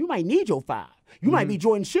get hurt. You might need your 5. You might be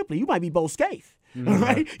Jordan Shipley. You might be Bo Scaife. All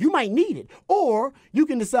right? You might need it. Or you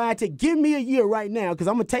can decide to give me a year right now, because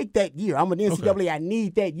I'm going to take that year. I'm an NCAA. Okay. I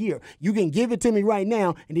need that year. You can give it to me right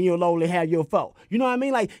now, and then you'll only have your 4. You know what I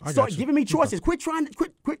mean? Like, start giving me choices. Quit trying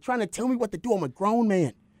to tell me what to do. I'm a grown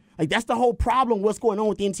man. Like, that's the whole problem, what's going on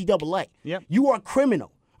with the NCAA. Yep. You are a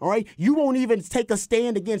criminal. All right? You won't even take a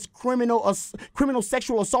stand against criminal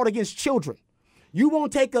sexual assault against children. You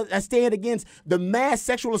won't take a stand against the mass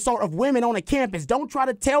sexual assault of women on a campus. Don't try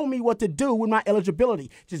to tell me what to do with my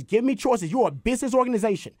eligibility. Just give me choices. You're a business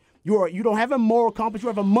organization. You don't have a moral compass. You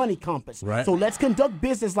have a money compass. Right. So let's conduct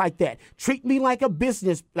business like that. Treat me like a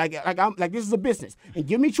business, like this is a business, and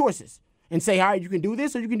give me choices. And say, all right, you can do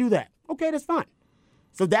this or you can do that. Okay, that's fine.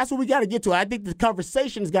 So that's what we got to get to. I think the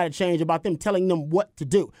conversation's got to change about them telling them what to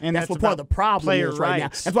do. And that's that's what part of the problem player is right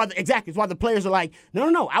rights. now. That's why the players are like,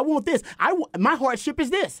 no, I want this. My hardship is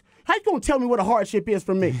this. How you gonna tell me what a hardship is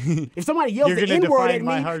for me? If somebody yells the N-word at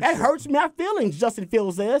me, that hurts my feelings. Justin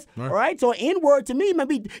Fields says, all right. So an N-word to me,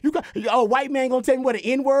 maybe a white man gonna tell me what an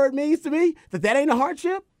N-word means to me. That ain't a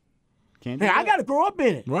hardship. I got to grow up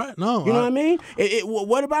in it. Right? No. You know what I mean?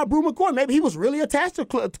 What about Brew McCoy? Maybe he was really attached to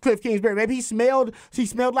Cliff Kingsbury. Maybe he smelled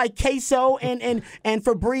like queso and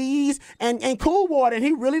Febreze and Cool Water, and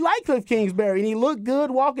he really liked Cliff Kingsbury, and he looked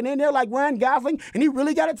good walking in there like Ryan Gosling, and he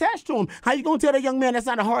really got attached to him. How you gonna tell that young man that's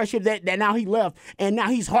not a hardship that now he left and now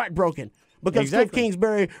he's heartbroken? Because Cliff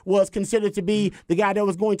Kingsbury was considered to be the guy that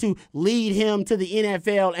was going to lead him to the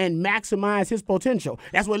NFL and maximize his potential.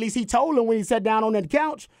 That's what at least he told him when he sat down on that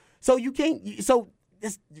couch. So you can't. So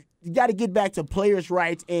you got to get back to players'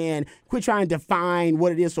 rights and quit trying to define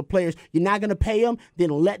what it is for players. You're not going to pay them, then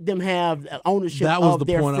let them have ownership of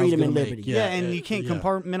their freedom and liberty. Yeah, and you can't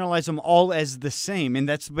compartmentalize them all as the same. And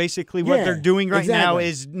that's basically what they're doing right now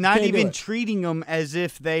is not even treating them as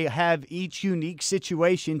if they have each unique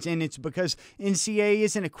situations. And it's because NCAA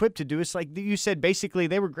isn't equipped to do it. It's like you said, basically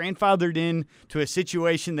they were grandfathered in to a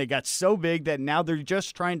situation that got so big that now they're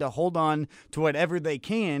just trying to hold on to whatever they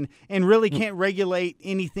can and really can't regulate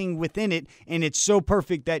anything within it, and it's so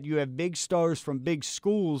perfect that you have big stars from big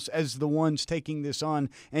schools as the ones taking this on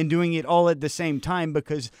and doing it all at the same time,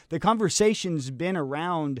 because the conversation's been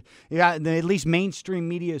around at least mainstream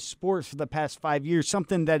media sports for the past 5 years,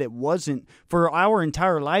 something that it wasn't for our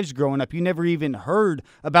entire lives growing up. You never even heard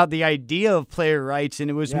about the idea of player rights, and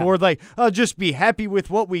it was more like, oh, just be happy with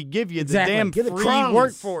what we give you, the damn free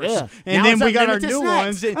workforce. And then we got our new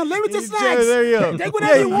ones. Unlimited snacks. There you go. Take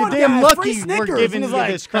whatever you want, you're damn guys. lucky we're giving you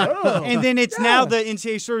this crap. And then it's now the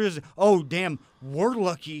NCAA sort of is, oh, damn, we're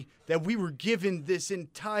lucky that we were given this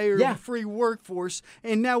entire free workforce,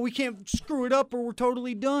 and now we can't screw it up or we're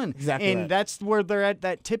totally done. Exactly. And that's where they're at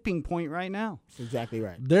that tipping point right now. That's exactly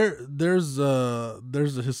right. There's a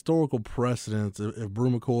historical precedent. If Brew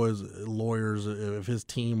McCoy's lawyers, if his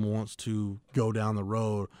team wants to go down the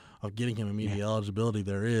road of getting him immediate eligibility,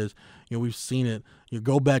 there is. We've seen it. You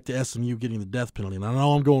go back to SMU getting the death penalty. And I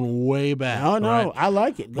know I'm going way back. No, right? I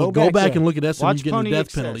like it. Go back and look at SMU Watch getting the death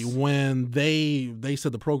Excess. penalty. When they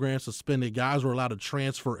said the program suspended, guys were allowed to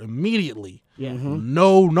transfer immediately. Yeah.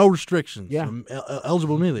 No restrictions. Yeah.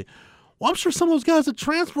 Eligible immediately. Well, I'm sure some of those guys that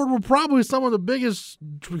transferred were probably committed some of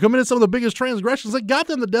the biggest transgressions that got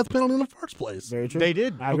them the death penalty in the first place. Very true. They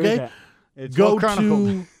did. I agree with that. It's Go well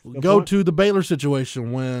chronicled. to the Baylor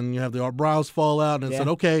situation when you have the brows fall out and said,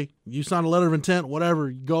 okay, you signed a letter of intent,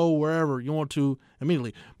 whatever, go wherever you want to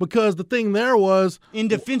immediately. Because the thing there was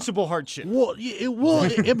indefensible hardship. Well,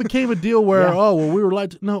 it became a deal where we were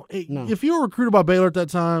like, no. If you were recruited by Baylor at that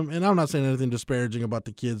time, and I'm not saying anything disparaging about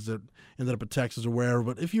the kids that ended up at Texas or wherever,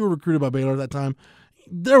 but if you were recruited by Baylor at that time,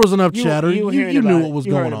 there was enough chatter. You knew what was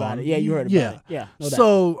going on. Yeah, you heard about it. Yeah. No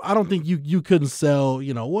so I don't think you couldn't sell. We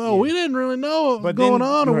didn't really know what was going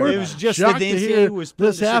on. And it was just that the NCAA was put in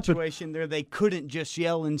a situation happened. there they couldn't just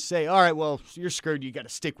yell and say, "All right, well, you're screwed. You got to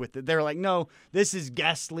stick with it." They're like, "No, this is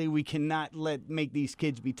ghastly. We cannot make these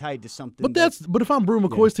kids be tied to something." But if I'm Brew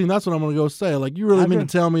McCoy's team, that's what I'm going to go say. Like, you really mean to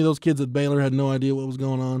tell me those kids at Baylor had no idea what was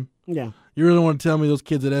going on? Yeah. You really want to tell me those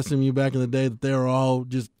kids at SMU back in the day that they were all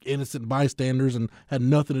just innocent bystanders and had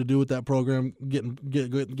nothing to do with that program getting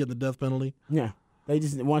the death penalty? Yeah, they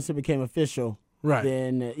just once it became official, right?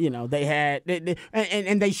 Then they had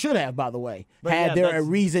and they should have, by the way, had a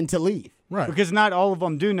reason to leave. Right. Because not all of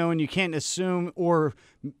them do know, and you can't assume or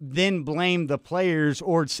then blame the players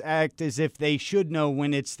or act as if they should know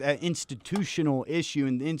when it's an institutional issue,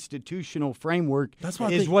 and the institutional framework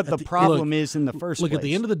is what the problem is in the first place. Look, at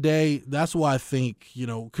the end of the day, that's why I think,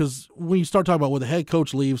 because when you start talking about the head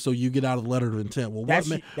coach leaves, so you get out of the letter of intent. Well,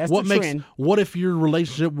 what if your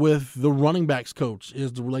relationship with the running backs coach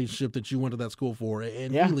is the relationship that you went to that school for,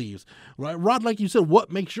 and he leaves? Right, Rod, like you said,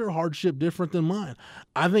 what makes your hardship different than mine?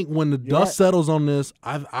 I think when the dust settles on this,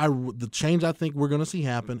 the change I think we're going to see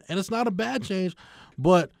happen, and it's not a bad change,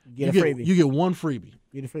 but you get one freebie.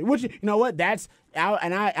 Which, you know what,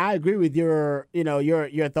 I agree with your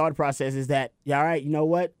thought process is that, all right, you know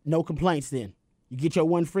what, no complaints then. You get your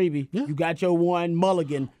one freebie. Yeah. You got your one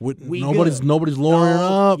mulligan. Nobody's lawyering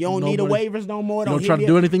No, up. You don't need the waivers no more. Don't try to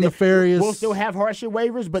do anything nefarious. We'll still have hardship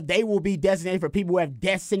waivers, but they will be designated for people who have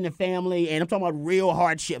deaths in the family. And I'm talking about real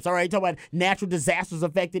hardships. All right, talking about natural disasters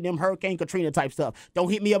affecting them, Hurricane Katrina type stuff.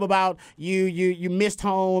 Don't hit me up about you missed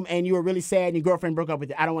home and you were really sad and your girlfriend broke up with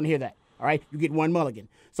you. I don't want to hear that. All right, you get one mulligan.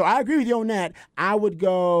 So I agree with you on that. I would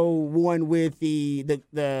go one with the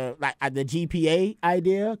GPA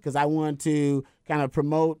idea because I want to kind of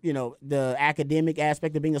promote, the academic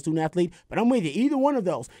aspect of being a student athlete. But I'm with you. Either one of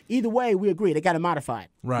those. Either way, we agree. They got to modify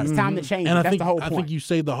it. Right. It's time to change and it. That's the whole I point. think you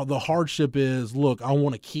say the hardship is, look, I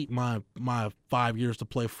want to keep my 5 years to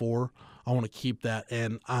play 4. I want to keep that.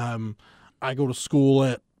 And I go to school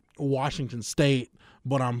at Washington State,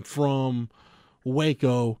 but I'm from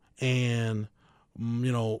Waco, and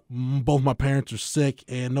both my parents are sick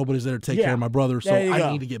and nobody's there to take care of my brother, so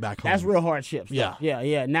I need to get back home. That's real hardship stuff.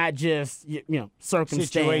 Yeah. Not just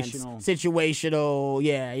circumstance, situational.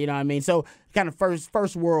 Yeah, you know what I mean. So kind of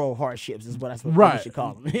first world hardships is what we should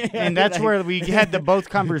call them. And that's where we had the both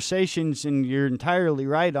conversations, and you're entirely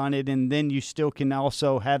right on it. And then you still can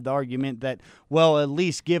also have the argument that, well, at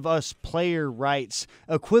least give us player rights,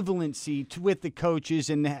 equivalency with the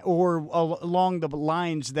coaches, or along the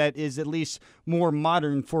lines that is at least more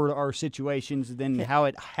modern for our situations than how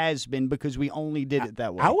it has been, because we only did it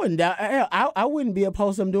that way. I wouldn't be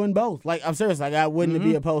opposed to them doing both. Like, I'm serious. Like, I wouldn't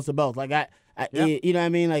be opposed to both. Like, you know what I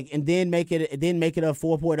mean? Like, and then make it a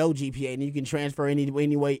 4.0 GPA, and you can transfer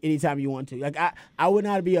anytime you want to. Like, I would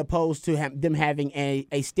not be opposed to them having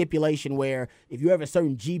a stipulation where if you have a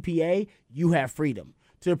certain GPA, you have freedom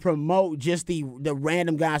to promote just the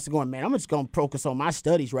random guys going, man, I'm just going to focus on my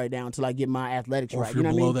studies right now until I get my athletics right. If you're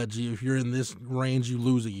below that if you're in this range, you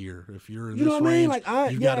lose a year. If you're in this range,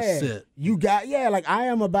 you got to sit. Like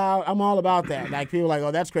I'm all about that. Like, people are like,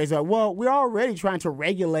 oh, that's crazy. Like, well, we're already trying to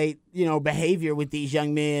regulate, behavior with these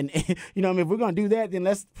young men. You know what I mean? If we're going to do that, then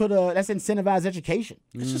let's incentivize education.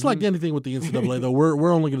 It's just like anything with the NCAA, though.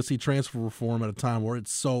 We're only going to see transfer reform at a time where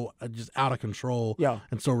it's so just out of control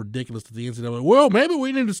and so ridiculous that the NCAA, well, maybe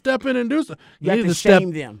we need to step in and do something. You have to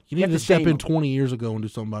shame them. You need to step in 20 years ago and do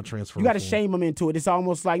something about transfer reform. You got to shame them into it. It's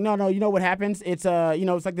almost like, no, you know what happens? It's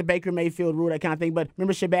it's like the Baker Mayfield rule, that kind of thing. But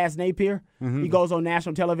remember Shabazz Napier? He goes on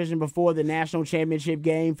national television before the national championship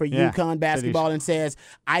game for UConn basketball and says,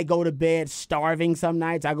 I go to bed starving some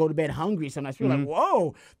nights. I go to bed hungry some nights. People are like,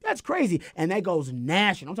 whoa, that's crazy. And that goes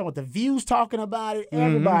national. I'm talking about the View's talking about it.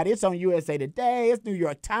 Everybody. It's on USA Today. It's New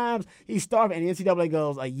York Times. He's starving. And the NCAA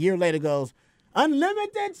goes, a year later goes,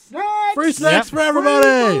 unlimited snacks. Free snacks for everybody.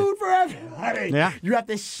 Free food for everybody. Yeah. You have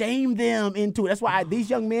to shame them into it. That's why these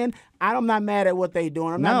young men, I'm not mad at what they're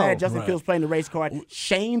doing. I'm not mad at Justin Fields playing the race card.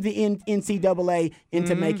 Shame the NCAA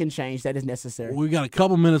into making change that is necessary. We got a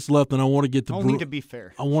couple minutes left, and I want to get to only to be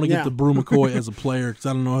fair. I want to get to Bru McCoy as a player, because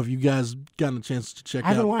I don't know if you guys gotten a chance to check out.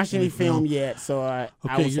 I haven't watched any film yet, so I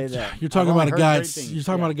will say that. You're talking about a guy. You're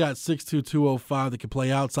talking about a guy at 6'2", 205 that can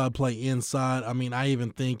play outside, play inside. I mean, I even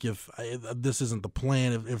think if this isn't the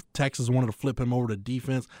plan, if Texas wanted to flip him over to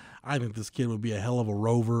defense, I think this kid would be a hell of a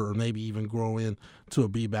rover, or maybe even grow into a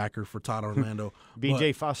B-backer for Todd Orlando.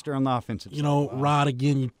 B.J. Foster on the offensive side. Rod,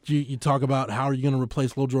 again, you talk about how are you going to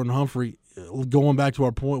replace Lil Jordan Humphrey. Going back to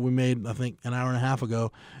our point we made, I think, an hour and a half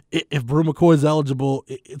ago, if Bru McCoy is eligible,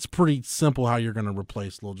 it's pretty simple how you're going to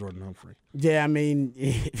replace Lil Jordan Humphrey. Yeah, I mean,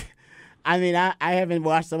 I haven't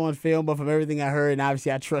watched them on film, but from everything I heard, and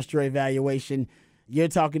obviously I trust your evaluation, you're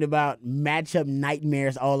talking about matchup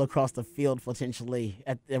nightmares all across the field potentially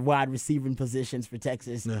at the wide receiving positions for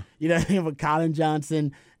Texas. Yeah. You know, you have a Colin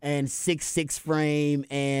Johnson and 6'6" frame,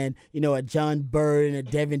 and a John Bird and a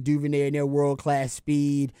Devin Duvernay in their world-class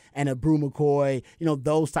speed, and a Bru McCoy,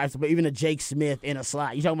 those types of, but even a Jake Smith in a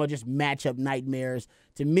slot. You're talking about just matchup nightmares.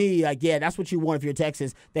 To me, that's what you want if you're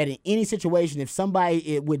Texas, that in any situation, if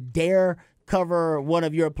somebody would dare cover one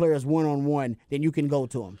of your players one-on-one, then you can go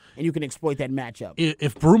to him, and you can exploit that matchup.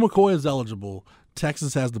 If Bru McCoy is eligible,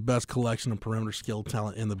 Texas has the best collection of perimeter skill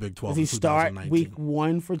talent in the Big 12. Does he start week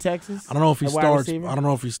 1 for Texas? I don't know if he starts. I don't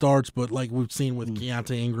know if he starts, but like we've seen with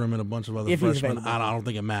Keontae Ingram and a bunch of other freshmen, I don't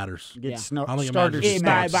think it matters. By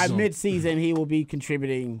midseason, he will be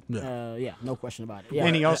contributing. No question about it. Yeah.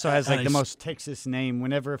 And he also has the most Texas name.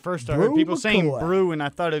 Whenever at first I heard people saying Bru, and I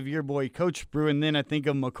thought of your boy Coach Bru, and then I think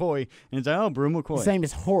of McCoy, and it's like, oh, Bru McCoy. His name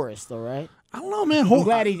is Horace, though, right? I don't know, man. I'm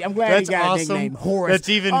glad he That's got awesome. a nickname, Horace. That's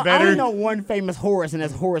even I better. only know one famous Horace, and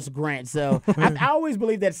that's Horace Grant. So I always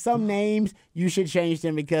believe that some names you should change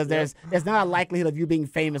them because there's not a likelihood of you being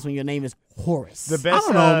famous when your name is Horace. The I best,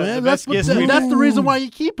 don't know, man. The That's best guess that's the reason why you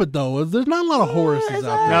keep it, though. Is there's not a lot of Horaces out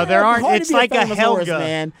there. No, there aren't. hard to It's be like a famous Horace, Helga.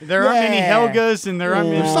 man. There aren't many Yeah. Helgas, and there aren't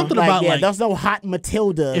many. There's something about, like, there's no hot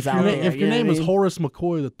Matildas If out your, there. if your you know name what I is mean? Horace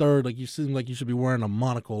McCoy III, like you seem like you should be wearing a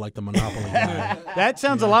monocle like the Monopoly guy. That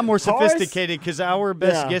sounds a lot more Horace? sophisticated because our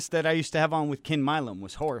best Yeah. guest that I used to have on with Ken Milam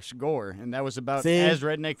was Horace Gore, and that was about See? as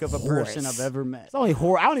redneck of a person Horace. I've ever met. It's only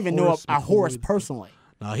Horace. I don't even Horace know a Horace McCoy. personally.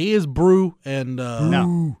 Now he is Brew, and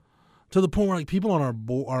No. to the point where like people on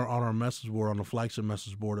our message board, on the flagship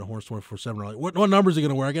message board at Horse 24/7 are like, what number is he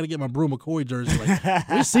gonna wear? I got to get my Brew McCoy jersey. Like,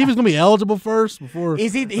 let's see if he's gonna be eligible first before.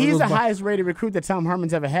 He's it the goes by. highest rated recruit that Tom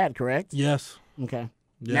Herman's ever had, correct? Yes. Okay.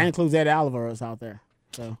 Yeah. That includes Ed Oliver's out there.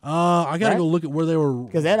 So I gotta Right? go look at where they were.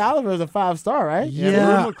 because Ed Oliver is a 5-star, right?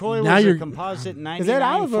 Yeah. Brew McCoy now was you're a composite Because Ed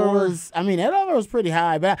Oliver 99.4. was, Ed Oliver was pretty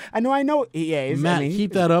high, but I know. Yeah, Matt,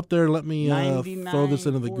 keep that up there. Let me throw this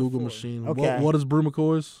into the 99.44. Google machine. Okay. What is Brew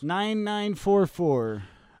McCoy's? 9944.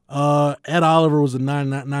 Ed Oliver was a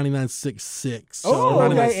 99.66. So Oh,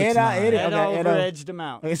 okay. 99.69. Ed Oliver edged him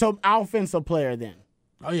out. Okay, so offensive player then,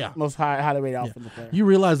 Oh yeah. most highly rated offensive player. You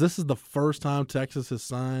realize this is the first time Texas has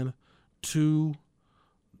signed 2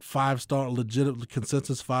 5-star, legitimate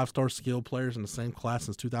consensus 5-star skill players in the same class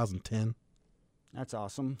since 2010. That's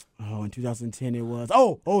awesome. Oh, in 2010 it was.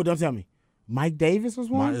 Oh, don't tell me. Mike Davis was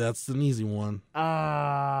one. That's an easy one.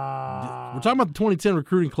 Uh, We're talking about the 2010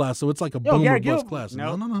 recruiting class, so it's like a boom or Garrett bust Gilbert. class.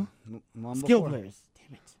 Nope. No. One skill before. players.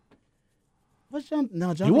 Damn it. What's Jonathan?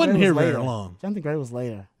 He wasn't Gray here was very later. long. Jonathan Gray was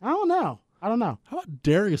later. I don't know. How about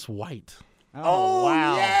Darius White? Oh,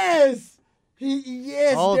 wow. Yes.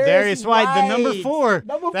 Yes. Oh, Darius White, the number 4.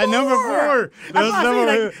 That number 4.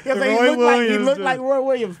 He looked like Roy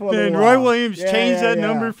Williams for a And little Roy while. Williams Yeah, changed that yeah.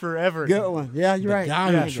 number forever. Good one. Yeah, you're The right.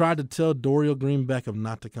 guy Yeah. who tried to tell Dorial Green Beckham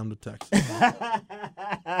not to come to Texas.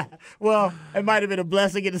 Well, it might have been a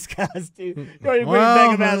blessing in disguise too. Dorian Well,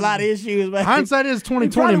 Green Beckham had a lot of issues, but Hindsight is he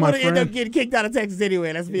 2020, probably my would have ended up friend. getting kicked out of Texas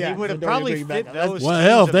anyway. Let's be honest. would have Dorian probably Green fit Beckham. those Well,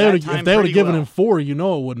 hell, teams of that if they would have time given pretty him 4, you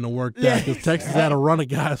know it wouldn't have worked out because Texas had a run of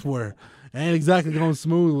guys where it ain't exactly going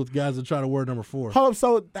smooth with guys that try to wear number 4. Hold up.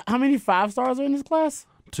 So, how many 5-stars are in this class?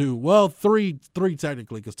 2. Well, 3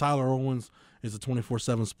 technically because Tyler Owens is a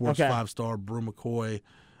 24/7 Sports Okay. 5-star. Brew McCoy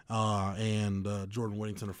and Jordan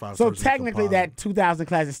Whittington are 5 So stars. technically, that 2000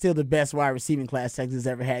 class is still the best wide receiving class Texas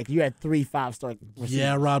ever had. 'Cause you had 3 5-star receivers.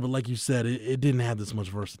 Yeah, Rod, but like you said, it didn't have this much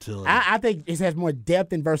versatility. I think it has more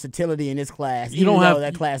depth and versatility in this class. You don't even have- though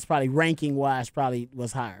that class probably ranking wise probably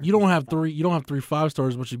was higher. You don't have 3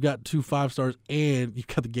 5-stars, but you've got 2 5-stars, and you've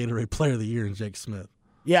got the Gatorade Player of the Year in Jake Smith.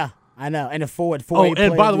 Yeah, I know. And a forward. Oh, player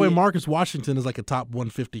and by of the way, year. Marcus Washington is like a top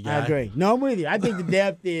 150 guy. I agree. No, I'm with you. I think the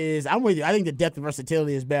depth is. I'm with you. I think the depth and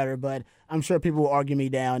versatility is better, but I'm sure people will argue me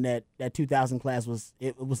down that 2000 class was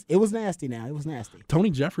nasty. Now it was nasty. Tony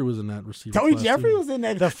Jeffrey was in that receiver. Tony class, Jeffrey too. was in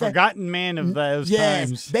that. The forgotten man of those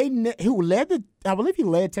Yes, times. who led the. I believe he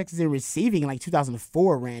led Texas in receiving in like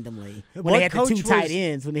 2004 randomly when What they had the 2 coach tight was-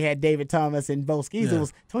 ends when they had David Thomas and Bo Skees. Yeah. It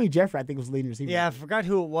was Tony Jeffrey. I think was leading receiver. Yeah, I forgot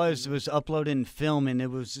who it was. It was uploading film, and it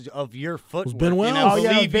was of your footwork. Ben Wells. And I Oh,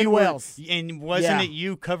 yeah, believe Ben you were- Wells. And wasn't Yeah. it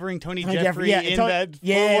you covering Tony Tony Jeffrey yeah, in Tony- that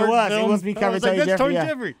yeah, it forward was. film? It was me I covering was like, Tony that's Jeffrey. Tony yeah.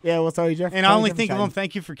 Jeffrey. Yeah, it was Tony Jeffrey. And I Tony only Jeffrey think of shot him.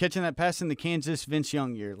 Thank you for catching that pass in the Kansas Vince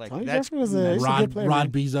Young year. Like Tony that's Jeffrey was a- he's a good player, man.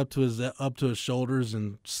 Rod B's up to his shoulders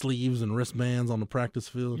and sleeves and wristbands on the practice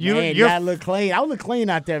field. You- Man, your- you gotta look clean. I would look clean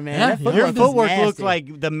out there, man. Yeah, That your your footwork was footwork nasty. looked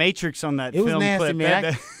like the Matrix on that It was film nasty, clip. man.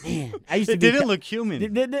 That- Man, I used to it be didn't look human.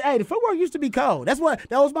 Hey, the footwork used to be cold. That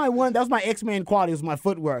was my X-Men quality. Was my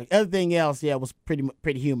footwork. Everything else, yeah, was pretty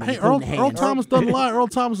human. Hey, including Earl the hands. Thomas doesn't lie. Earl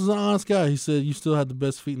Thomas is an honest guy. He said you still had the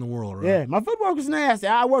best feet in the world, right? Yeah, my footwork was nasty.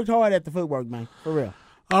 I worked hard at the footwork, man, for real.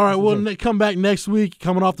 All right, well, come back next week.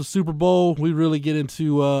 Coming off the Super Bowl, we really get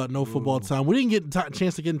into no football time. We didn't get a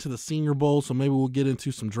chance to get into the Senior Bowl, so maybe we'll get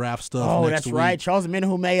into some draft stuff. Oh, next that's week. right. Charles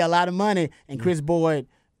Omenihu made a lot of money, and Chris Boyd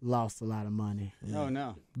lost a lot of money. Oh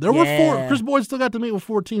no. There were 4. Yeah. Chris Boyd still got to meet with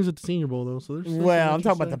 4 teams at the Senior Bowl, though. So there's still Well, some I'm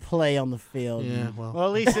talking about the interest play on the field. there. Yeah, well, Well,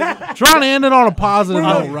 at least trying to end it on a positive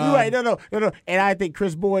note, You're Rod. right. No. And I think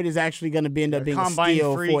Chris Boyd is actually going to end up being a combine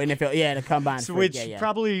steal freak. for NFL. Yeah, the combine freak. which Yeah.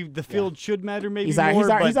 probably the field should matter maybe He's our more.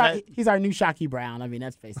 but he's our new Shockey Brown. I mean,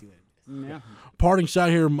 that's basically it. yeah. Parting shot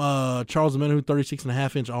here, Charles Omenihu,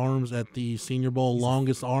 36.5-inch arms at the Senior Bowl,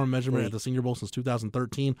 longest arm measurement at the Senior Bowl since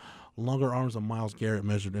 2013. longer arms than Myles Garrett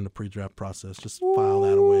measured in the pre-draft process. Just file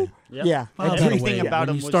that away. Yep. Yeah. File that Everything away. about When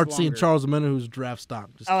him you was start seeing longer. Charles Omenihu's draft stock.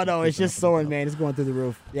 Just Oh, no, keep it's that just up. soaring, man. It's going through the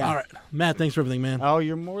roof. Yeah. All right. Matt, thanks for everything, man. Oh,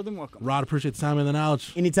 you're more than welcome. Rod, appreciate the time and the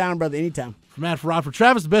knowledge. Anytime, brother, anytime. For Matt, for Rod, for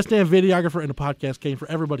Travis, the best damn videographer, and the podcast came for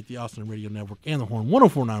everybody at the Austin Radio Network and the Horn,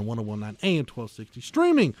 1049, 1019, AM 1260,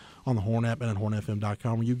 streaming on the Horn app and at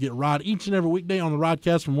hornfm.com, where you get Rod each and every weekday on the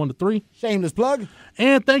Rodcast from 1 to 3. Shameless plug.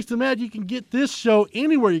 And thanks to Matt, you can get this show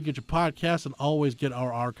anywhere you get your podcasts and always get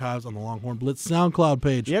our archives on the Longhorn Blitz SoundCloud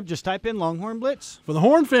page. Yep, just type in Longhorn Blitz. For the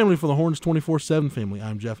Horn family, for the Horns 24/7 family,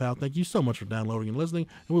 I'm Jeff Howe. Thank you so much for downloading and listening,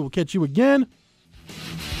 and we will catch you again.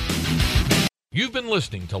 You've been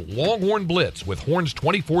listening to Longhorn Blitz with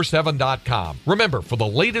horns247.com. Remember, for the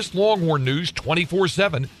latest Longhorn news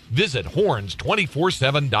 24/7, visit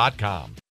horns247.com.